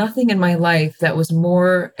there was nothing in my life that was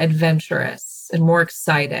more adventurous and more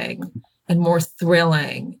exciting and more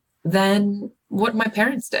thrilling than what my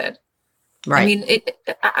parents did. Right. I mean,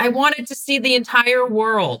 I wanted to see the entire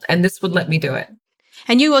world, and this would let me do it.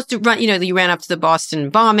 And you also you ran up to the Boston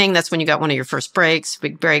bombing. That's when you got one of your first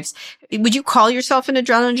big breaks. Would you call yourself an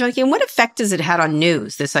adrenaline junkie? And what effect has it had on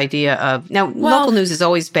news? This idea of local news has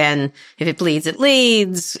always been, if it bleeds, it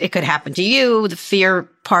leads. It could happen to you. The fear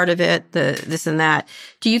part of it, the this and that.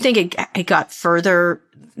 Do you think it got further,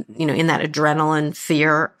 in that adrenaline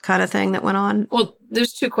fear kind of thing that went on? Well,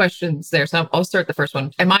 there's two questions there. So I'll start the first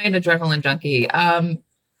one. Am I an adrenaline junkie?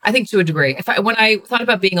 I think to a degree. When I thought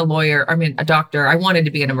about being a doctor, I wanted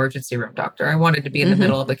to be an emergency room doctor. I wanted to be in the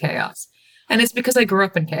middle of the chaos. And it's because I grew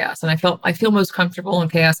up in chaos and I feel most comfortable in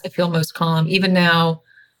chaos. I feel most calm. Even now,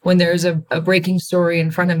 when there's a breaking story in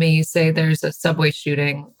front of me, say there's a subway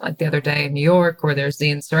shooting like the other day in New York, or there's the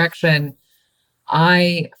insurrection,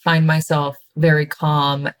 I find myself very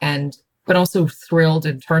calm but also thrilled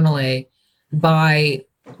internally by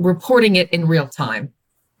reporting it in real time.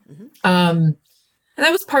 And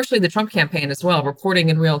that was partially the Trump campaign as well, reporting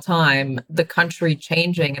in real time the country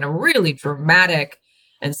changing in a really dramatic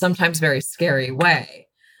and sometimes very scary way.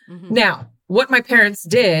 Now, what my parents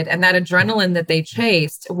did and that adrenaline that they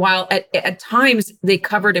chased, while at times they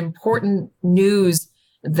covered important news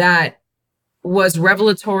that was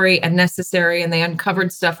revelatory and necessary, and they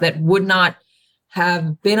uncovered stuff that would not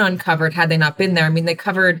have been uncovered had they not been there. I mean, they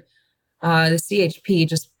covered the CHP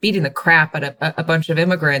just beating the crap out of a bunch of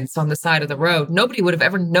immigrants on the side of the road. Nobody would have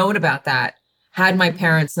ever known about that had my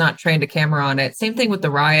parents not trained a camera on it. Same thing with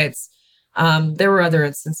the riots. There were other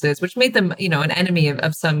instances which made them, an enemy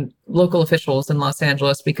of some local officials in Los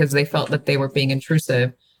Angeles because they felt that they were being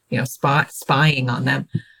intrusive, spying on them.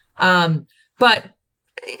 But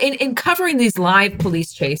in covering these live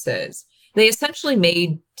police chases, they essentially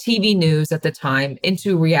made TV news at the time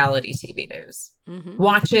into reality TV news.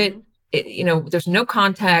 Watch it. There's no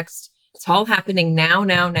context. It's all happening now.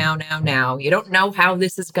 You don't know how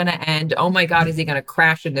this is going to end. Oh my God, is he going to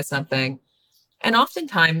crash into something? And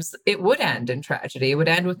oftentimes it would end in tragedy. It would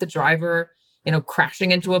end with the driver,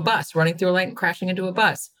 crashing into a bus, running through a light and crashing into a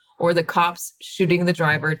bus, or the cops shooting the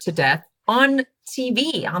driver to death on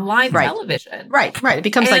TV, on live television. Right. It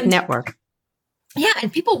becomes like network. Yeah.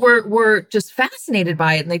 And people were just fascinated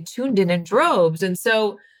by it and they tuned in droves. And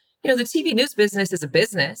so, the TV news business is a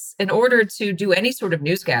business. In order to do any sort of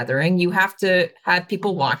news gathering, you have to have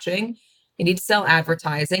people watching. You need to sell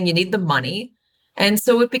advertising. You need the money. And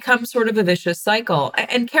so it becomes sort of a vicious cycle.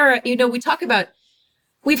 And Kara,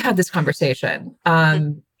 we've had this conversation.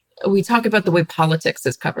 We talk about the way politics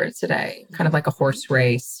is covered today, kind of like a horse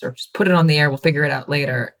race, or just put it on the air. We'll figure it out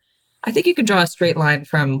later. I think you can draw a straight line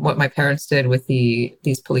from what my parents did with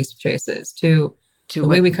these police chases to the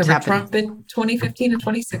way we covered Trump in 2015 and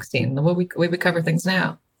 2016, the way we cover things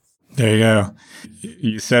now. There you go.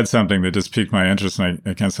 You said something that just piqued my interest, and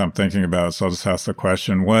I can't stop thinking about it, so I'll just ask the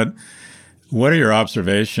question. What are your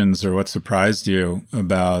observations, or what surprised you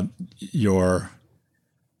about your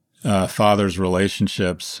father's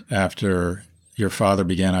relationships after your father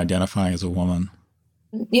began identifying as a woman?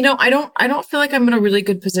 I don't feel like I'm in a really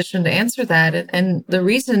good position to answer that. And the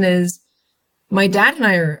reason is my dad and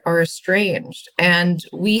I are estranged, and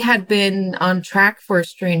we had been on track for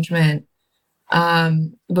estrangement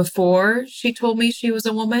before she told me she was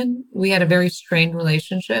a woman. We had a very strained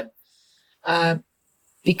relationship.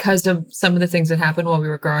 because of some of the things that happened while we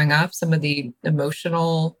were growing up, some of the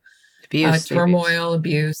emotional Abuse, turmoil,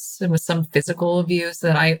 abuse, and with some physical abuse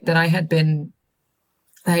that I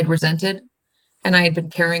had resented and I had been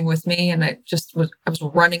carrying with me, and I was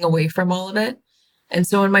running away from all of it. And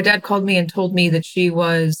so when my dad called me and told me that she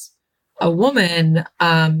was a woman,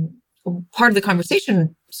 part of the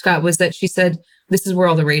conversation, Scott, was that she said, this is where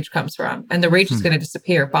all the rage comes from. And the rage is going to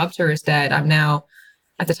disappear. Bob Tur is dead. I'm now,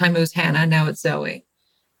 at the time it was Hannah, now it's Zoe.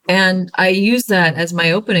 And I use that as my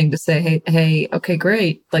opening to say, hey, okay,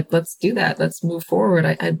 great. Like, let's do that. Let's move forward.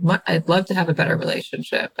 I'd love to have a better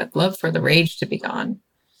relationship. I'd love for the rage to be gone.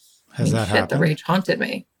 Has that happened? The rage haunted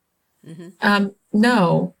me.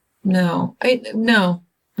 No. And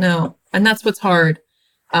that's what's hard.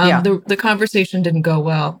 The conversation didn't go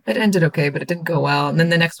well. It ended okay, but it didn't go well. And then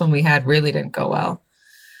the next one we had really didn't go well.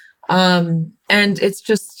 And it's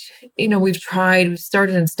just, we've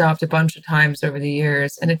started and stopped a bunch of times over the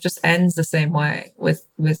years, and it just ends the same way with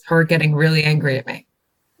her getting really angry at me.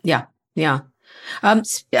 Yeah. Yeah. I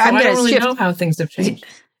don't really know how things have changed.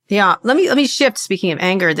 Yeah. Let me shift. Speaking of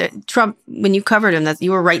anger, that Trump, when you covered him, that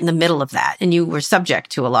you were right in the middle of that, and you were subject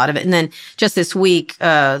to a lot of it. And then just this week,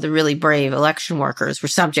 the really brave election workers were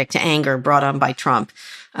subject to anger brought on by Trump,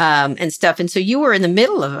 and stuff. And so you were in the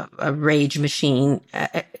middle of a rage machine,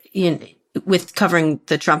 with covering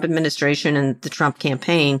the Trump administration and the Trump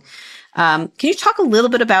campaign. Can you talk a little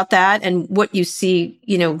bit about that and what you see?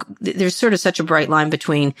 There's sort of such a bright line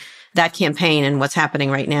between that campaign and what's happening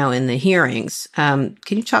right now in the hearings. Can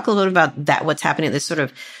you talk a little bit about that? What's happening? This sort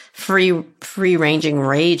of free-ranging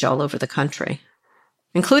rage all over the country,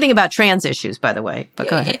 including about trans issues, by the way. But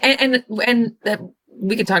go ahead. And that,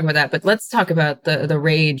 we could talk about that, but let's talk about the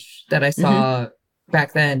rage that I saw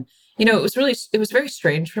back then. It was very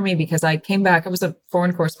strange for me because I came back. I was a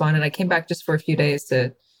foreign correspondent. I came back just for a few days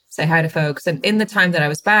to say hi to folks. And in the time that I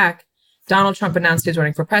was back, Donald Trump announced he was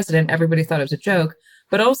running for president. Everybody thought it was a joke.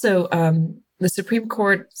 But also, the Supreme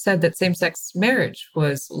Court said that same-sex marriage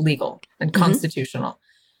was legal and constitutional.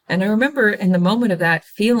 And I remember in the moment of that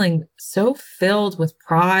feeling so filled with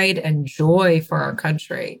pride and joy for our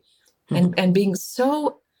country and being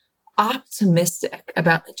so optimistic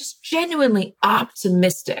about, just genuinely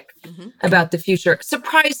optimistic about the future. It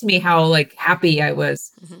surprised me how happy I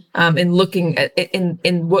was in looking at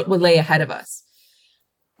in what would lay ahead of us.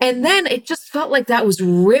 And then it just felt like that was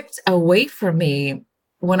ripped away from me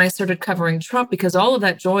when I started covering Trump, because all of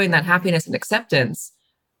that joy and that happiness and acceptance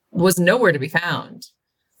was nowhere to be found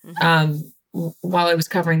while I was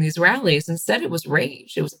covering these rallies. Instead, it was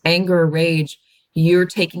rage. It was anger, rage. You're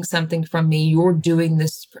taking something from me. You're doing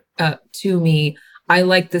this to me. I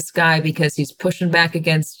like this guy because he's pushing back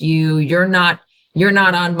against you. You're not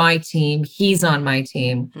on my team. He's on my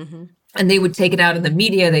team. And they would take it out in the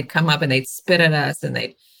media. They'd come up and they'd spit at us and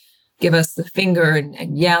they'd give us the finger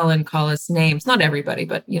and yell and call us names. Not everybody,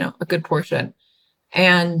 but a good portion.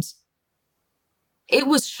 And it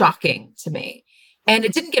was shocking to me. And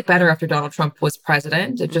it didn't get better after Donald Trump was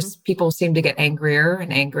president. It just, people seemed to get angrier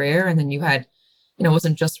and angrier. And then you had, it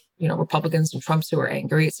wasn't just, Republicans and Trumps who were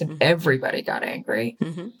angry. It seemed everybody got angry.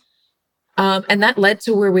 And that led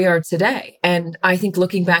to where we are today. And I think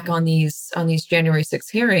looking back on these January 6th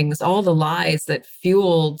hearings, all the lies that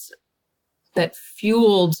fueled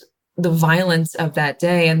the violence of that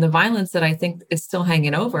day, and the violence that I think is still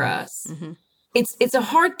hanging over us. It's a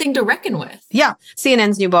hard thing to reckon with. Yeah.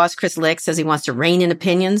 CNN's new boss, Chris Lick, says he wants to rein in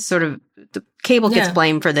opinions. Sort of, the cable gets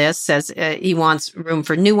blamed for this, says he wants room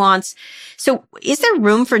for nuance. So is there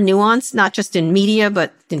room for nuance, not just in media,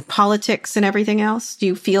 but in politics and everything else? Do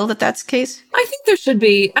you feel that that's the case? I think there should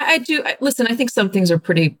be. I do. Listen, I think some things are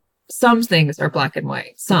black and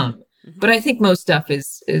white, some. But I think most stuff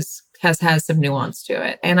has some nuance to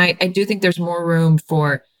it. And I do think there's more room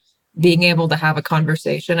for being able to have a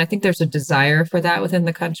conversation. I think there's a desire for that within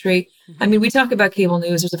the country. I mean, we talk about cable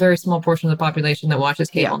news. There's a very small portion of the population that watches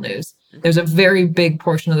cable news. There's a very big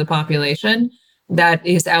portion of the population that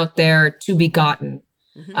is out there to be gotten,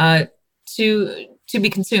 to be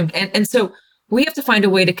consumed. And so we have to find a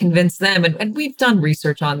way to convince them. And we've done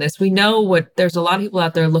research on this. We know there's a lot of people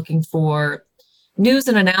out there looking for news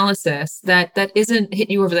and analysis that isn't hit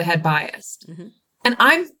you over the head biased. And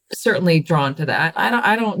I'm certainly drawn to that.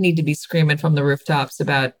 I don't need to be screaming from the rooftops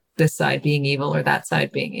about this side being evil or that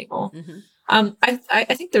side being evil. I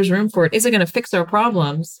think there's room for it. Is it going to fix our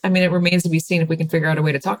problems? I mean, it remains to be seen if we can figure out a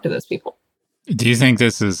way to talk to those people. Do you think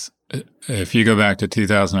this is, if you go back to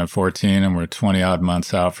 2014 and we're 20 odd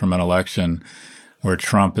months out from an election where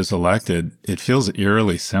Trump is elected, it feels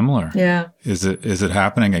eerily similar. Yeah. Is it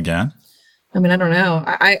happening again? I mean, I don't know.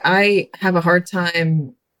 I have a hard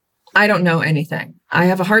time I don't know anything. I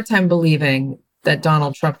have a hard time believing that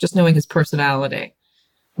Donald Trump, just knowing his personality,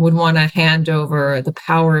 would want to hand over the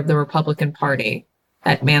power of the Republican Party,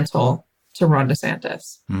 that mantle, to Ron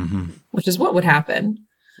DeSantis, which is what would happen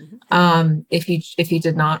if he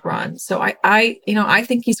did not run. So I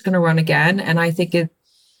think he's going to run again, and I think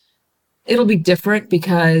it'll be different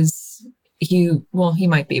because he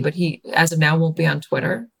might be, but he as of now won't be on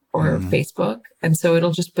Twitter or Facebook, and so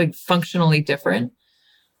it'll just be functionally different.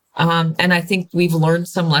 And I think we've learned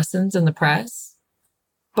some lessons in the press,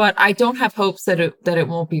 but I don't have hopes that it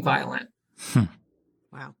won't be violent.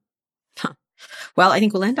 Wow. Huh. Well, I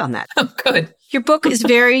think we'll end on that. Oh, good. Your book is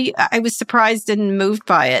I was surprised and moved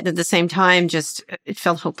by it. At the same time, just, it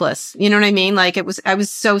felt hopeless. You know what I mean? Like I was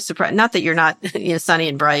so surprised. Not that you're not, sunny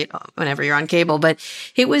and bright whenever you're on cable, but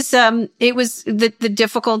it was the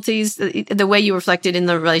difficulties, the way you reflected in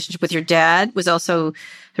the relationship with your dad was also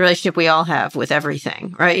the relationship we all have with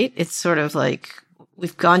everything, right? It's sort of like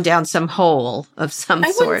we've gone down some hole of some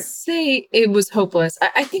sort. I wouldn't say it was hopeless.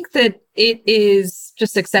 I think that it is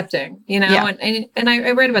just accepting, Yeah. and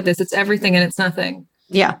I write about this. It's everything and it's nothing.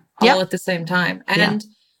 Yeah. All at the same time. And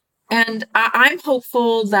I'm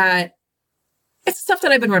hopeful that it's stuff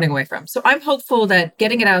that I've been running away from. So I'm hopeful that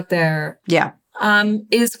getting it out there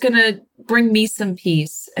is going to bring me some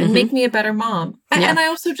peace and make me a better mom. And I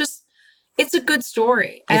also it's a good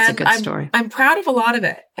story. It's a good story. I'm proud of a lot of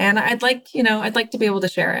it. And I'd like to be able to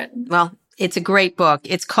share it. Well, it's a great book.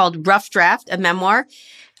 It's called Rough Draft, a memoir.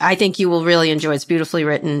 I think you will really enjoy it. It's beautifully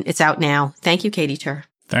written. It's out now. Thank you, Katy Tur.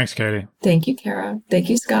 Thanks, Katy. Thank you, Kara. Thank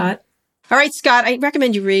you, Scott. All right, Scott, I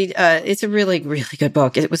recommend you read. It's a really, really good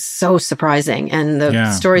book. It was so surprising. And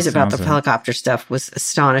the stories about the helicopter stuff was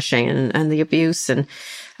astonishing and the abuse. And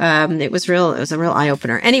it was a real eye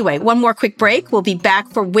opener. Anyway, one more quick break. We'll be back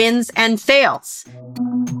for wins and fails.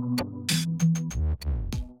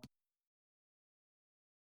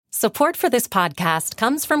 Support for this podcast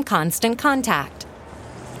comes from Constant Contact.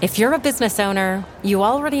 If you're a business owner, you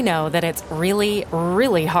already know that it's really,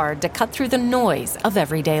 really hard to cut through the noise of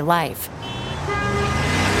everyday life.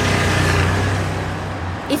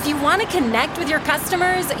 If you want to connect with your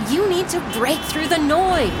customers, you need to break through the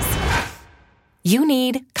noise. You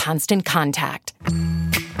need Constant Contact.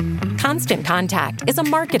 Constant Contact is a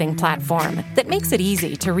marketing platform that makes it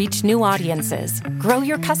easy to reach new audiences, grow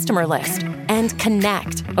your customer list, and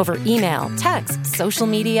connect over email, text, social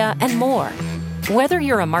media, and more. Whether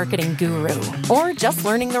you're a marketing guru or just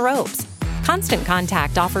learning the ropes, Constant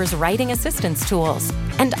Contact offers writing assistance tools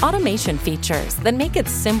and automation features that make it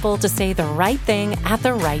simple to say the right thing at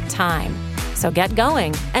the right time. So get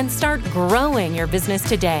going and start growing your business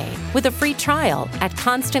today with a free trial at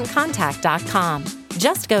ConstantContact.com.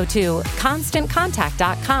 Just go to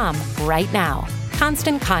ConstantContact.com right now.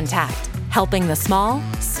 Constant Contact, helping the small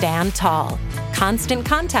stand tall.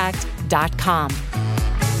 ConstantContact.com.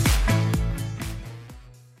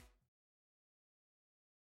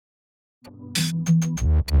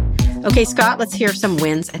 Okay, Scott, let's hear some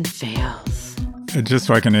wins and fails. Just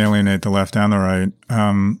so I can alienate the left and the right.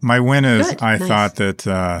 My win is Nice. thought that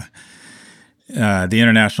the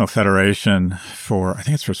International Federation I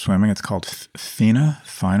think it's for swimming, it's called FINA,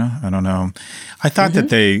 I don't know. I thought that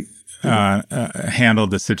they handled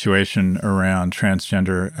the situation around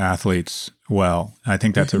transgender athletes well. I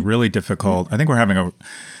think that's a really difficult, I think we're having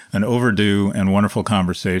an overdue and wonderful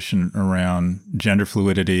conversation around gender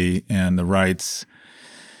fluidity and the rights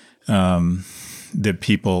that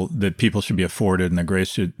people should be afforded and the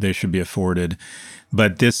grace they should be afforded.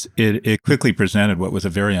 But it quickly presented what was a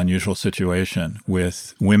very unusual situation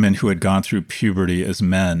with women who had gone through puberty as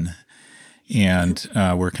men and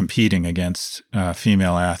were competing against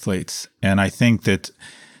female athletes. And I think that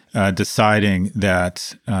deciding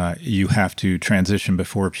that you have to transition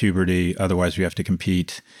before puberty, otherwise you have to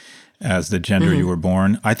compete as the gender you were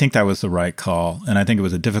born, I think that was the right call. And I think it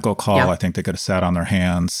was a difficult call. Yeah. I think they could have sat on their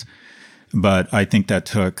hands. But I think that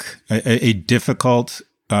took a difficult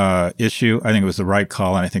issue. I think it was the right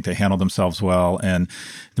call, and I think they handled themselves well. And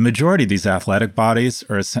the majority of these athletic bodies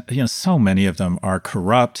are, so many of them are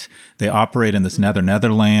corrupt. They operate in this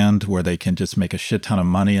netherland where they can just make a shit ton of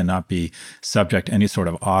money and not be subject to any sort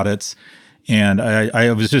of audits. And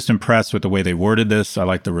I was just impressed with the way they worded this. I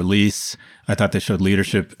liked the release. I thought they showed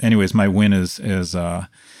leadership. Anyways, my win is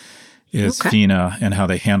FINA and how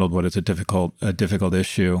they handled what is a difficult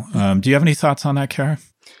issue. Do you have any thoughts on that, Kara?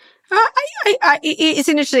 It's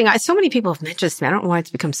interesting. So many people have mentioned this. I don't know why it's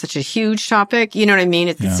become such a huge topic. You know what I mean?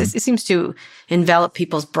 It seems to envelop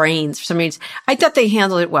people's brains for some reason. I thought they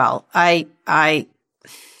handled it well. I'm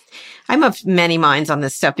of many minds on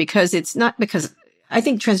this stuff because it's not because I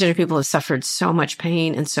think transgender people have suffered so much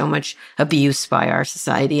pain and so much abuse by our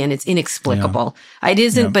society, and it's inexplicable. Yeah. It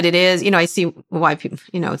isn't, but it is. I see why people,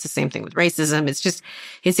 it's the same thing with racism.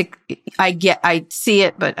 I see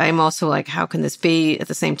it, but I'm also like, how can this be? At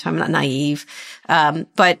the same time, I'm not naive.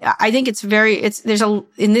 But I think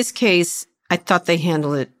in this case, I thought they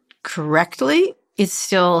handled it correctly. It's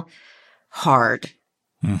still hard.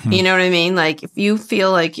 Mm-hmm. You know what I mean? Like, if you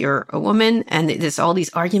feel like you're a woman and there's all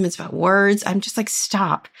these arguments about words, I'm just like,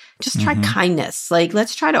 stop. Just try kindness. Like,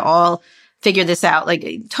 let's try to all figure this out.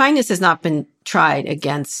 Like, kindness has not been tried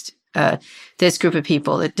against this group of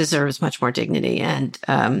people that deserves much more dignity and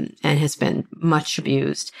has been much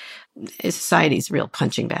abused. Society's a real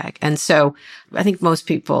punching bag. And so I think most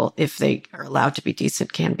people, if they are allowed to be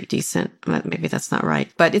decent, can be decent. Maybe that's not right,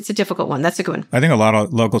 but it's a difficult one. That's a good one. I think a lot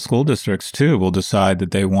of local school districts too will decide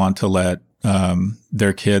that they want to let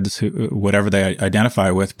their kids, whatever they identify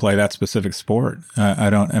with, play that specific sport.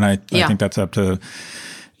 I think that's up to,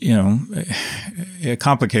 a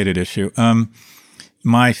complicated issue.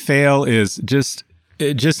 My fail is just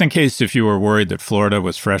in case if you were worried that Florida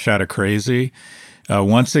was fresh out of crazy.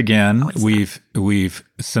 Once again, we've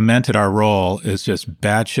cemented our role as just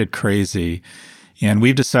batshit crazy, and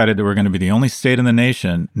we've decided that we're going to be the only state in the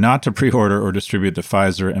nation not to pre-order or distribute the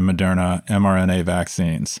Pfizer and Moderna mRNA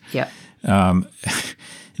vaccines. Yeah.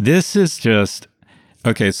 This is just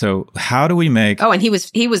okay. So how do we make? Oh, and he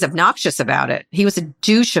was obnoxious about it. He was a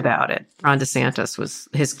douche about it. Ron DeSantis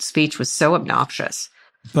his speech was so obnoxious.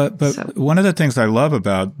 But one of the things I love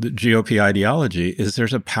about the GOP ideology is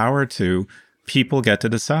there's a power to. People get to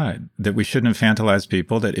decide that we shouldn't infantilize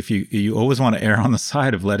people, that if you always want to err on the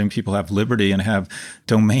side of letting people have liberty and have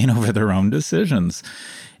domain over their own decisions.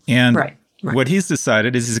 And what he's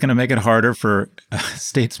decided is he's going to make it harder for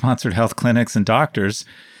state-sponsored health clinics and doctors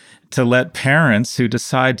to let parents who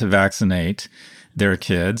decide to vaccinate their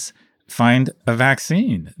kids find a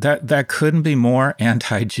vaccine. That couldn't be more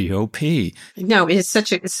anti-GOP. No, it's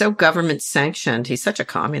so government sanctioned. He's such a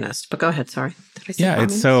communist. But go ahead, sorry. Did I say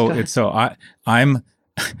communist?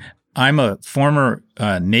 I'm a former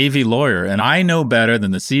Navy lawyer, and I know better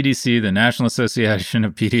than the CDC, the National Association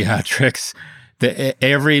of Pediatrics,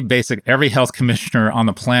 every health commissioner on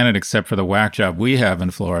the planet except for the whack job we have in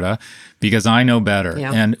Florida, because I know better.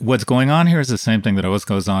 Yeah. And what's going on here is the same thing that always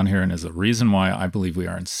goes on here, and is the reason why I believe we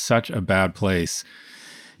are in such a bad place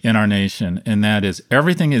in our nation. And that is,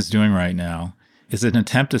 everything is doing right now is an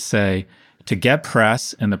attempt to get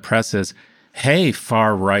press, and the press is, hey,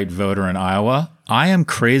 far-right voter in Iowa, I am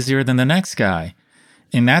crazier than the next guy.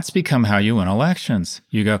 And that's become how you win elections.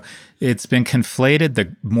 You go, it's been conflated,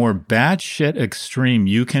 the more batshit extreme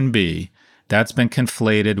you can be, that's been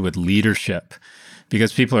conflated with leadership.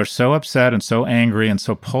 Because people are so upset and so angry and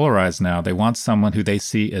so polarized now, they want someone who they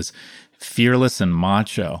see as fearless and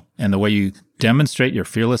macho. And the way you demonstrate your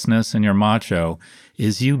fearlessness and your macho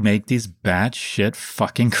is you make these batshit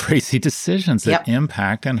fucking crazy decisions that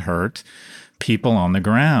impact and hurt people on the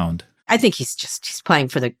ground. I think he's playing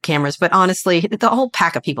for the cameras, but honestly, the whole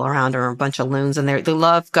pack of people around are a bunch of loons, and they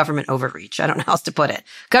love government overreach. I don't know how else to put it.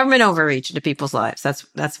 Government overreach into people's lives.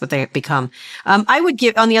 That's what they become. I would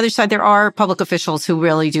give, on the other side, there are public officials who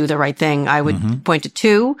really do the right thing. I would point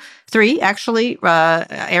to three, actually.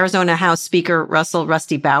 Arizona House Speaker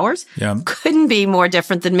Rusty Bowers couldn't be more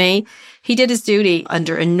different than me. He did his duty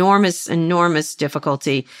under enormous, enormous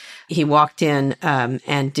difficulty. He walked in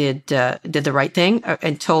and did the right thing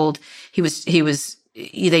and told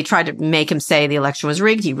they tried to make him say the election was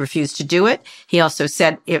rigged. He refused to do it. He also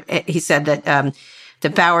said that the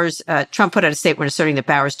Bowers Trump put out a statement asserting that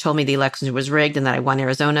Bowers told me the election was rigged and that I won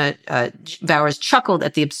Arizona. Bowers chuckled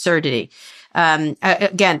at the absurdity.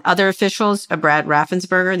 Again, other officials, Brad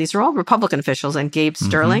Raffensperger, these are all Republican officials, and Gabe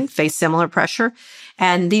Sterling face similar pressure.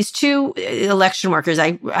 And these two election workers,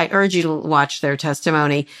 I urge you to watch their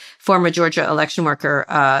testimony. Former Georgia election worker,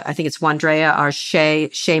 I think it's Wandrea, or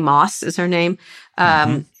Shay Moss is her name,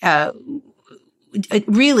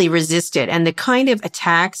 really resisted. And the kind of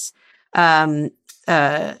attacks were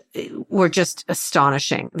just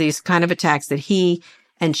astonishing. These kind of attacks that he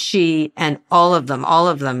and she and all of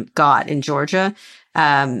them got in Georgia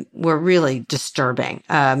were really disturbing.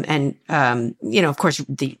 Of course,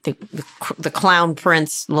 the clown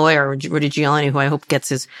prince lawyer, Rudy Giuliani, who I hope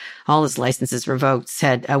gets all his licenses revoked,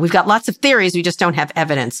 said, we've got lots of theories, we just don't have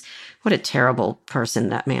evidence. What a terrible person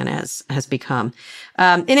that man has become.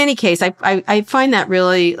 In any case, I find that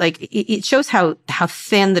really, like, it shows how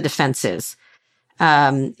thin the defense is.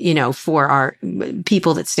 for our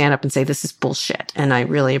people that stand up and say this is bullshit. And I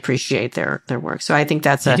really appreciate their work. So I think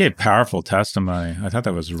that's She gave powerful testimony. I thought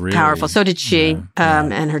that was really powerful. So did she,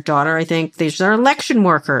 and her daughter. I think these are election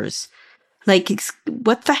workers. Like,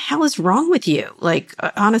 what the hell is wrong with you? Like,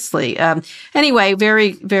 honestly. Anyway,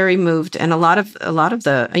 very, very moved. And a lot of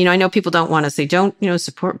the, I know people don't want to say, don't,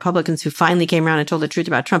 support Republicans who finally came around and told the truth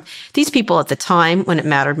about Trump. These people at the time when it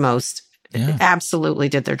mattered most absolutely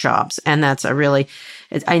did their jobs. And that's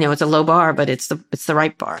I know it's a low bar, but it's the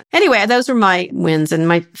right bar. Anyway, those were my wins, and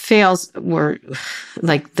my fails were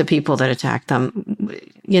like the people that attacked them,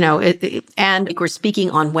 and we're speaking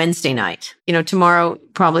on Wednesday night. Tomorrow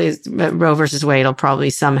probably Roe versus Wade will probably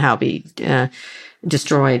somehow be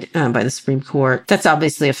destroyed by the Supreme Court. That's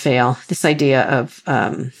obviously a fail. This idea of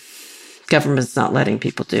governments not letting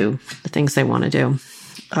people do the things they want to do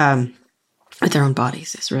with their own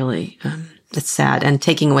bodies is really it's sad, and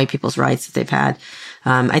taking away people's rights that they've had.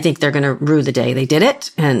 I think they're going to rue the day they did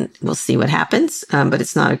it, and we'll see what happens. But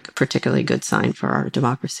it's not a particularly good sign for our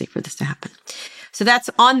democracy for this to happen. So that's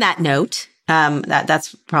on that note.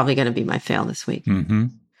 That's probably going to be my fail this week. Mm-hmm.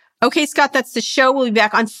 Okay, Scott, that's the show. We'll be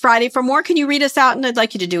back on Friday for more. Can you read us out? And I'd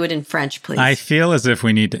like you to do it in French, please. I feel as if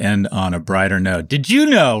we need to end on a brighter note. Did you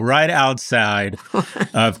know right outside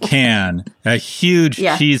of Cannes, a huge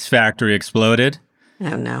cheese factory exploded?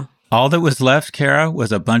 Oh, no. All that was left, Kara,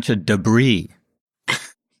 was a bunch of debris.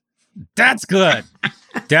 That's good.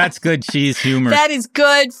 That's good cheese humor. That is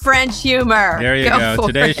good French humor. There you go.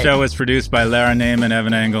 Today's show was produced by Lara Naiman,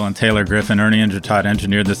 Evan Engel, and Taylor Griffin. Ernie Indratott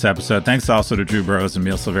engineered this episode. Thanks also to Drew Burrows and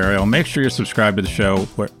Emil Silverio. Make sure you're subscribed to the show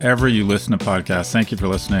wherever you listen to podcasts. Thank you for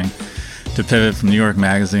listening to Pivot from New York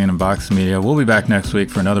Magazine and Vox Media. We'll be back next week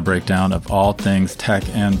for another breakdown of all things tech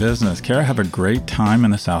and business. Kara, have a great time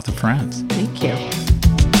in the south of France. Thank you.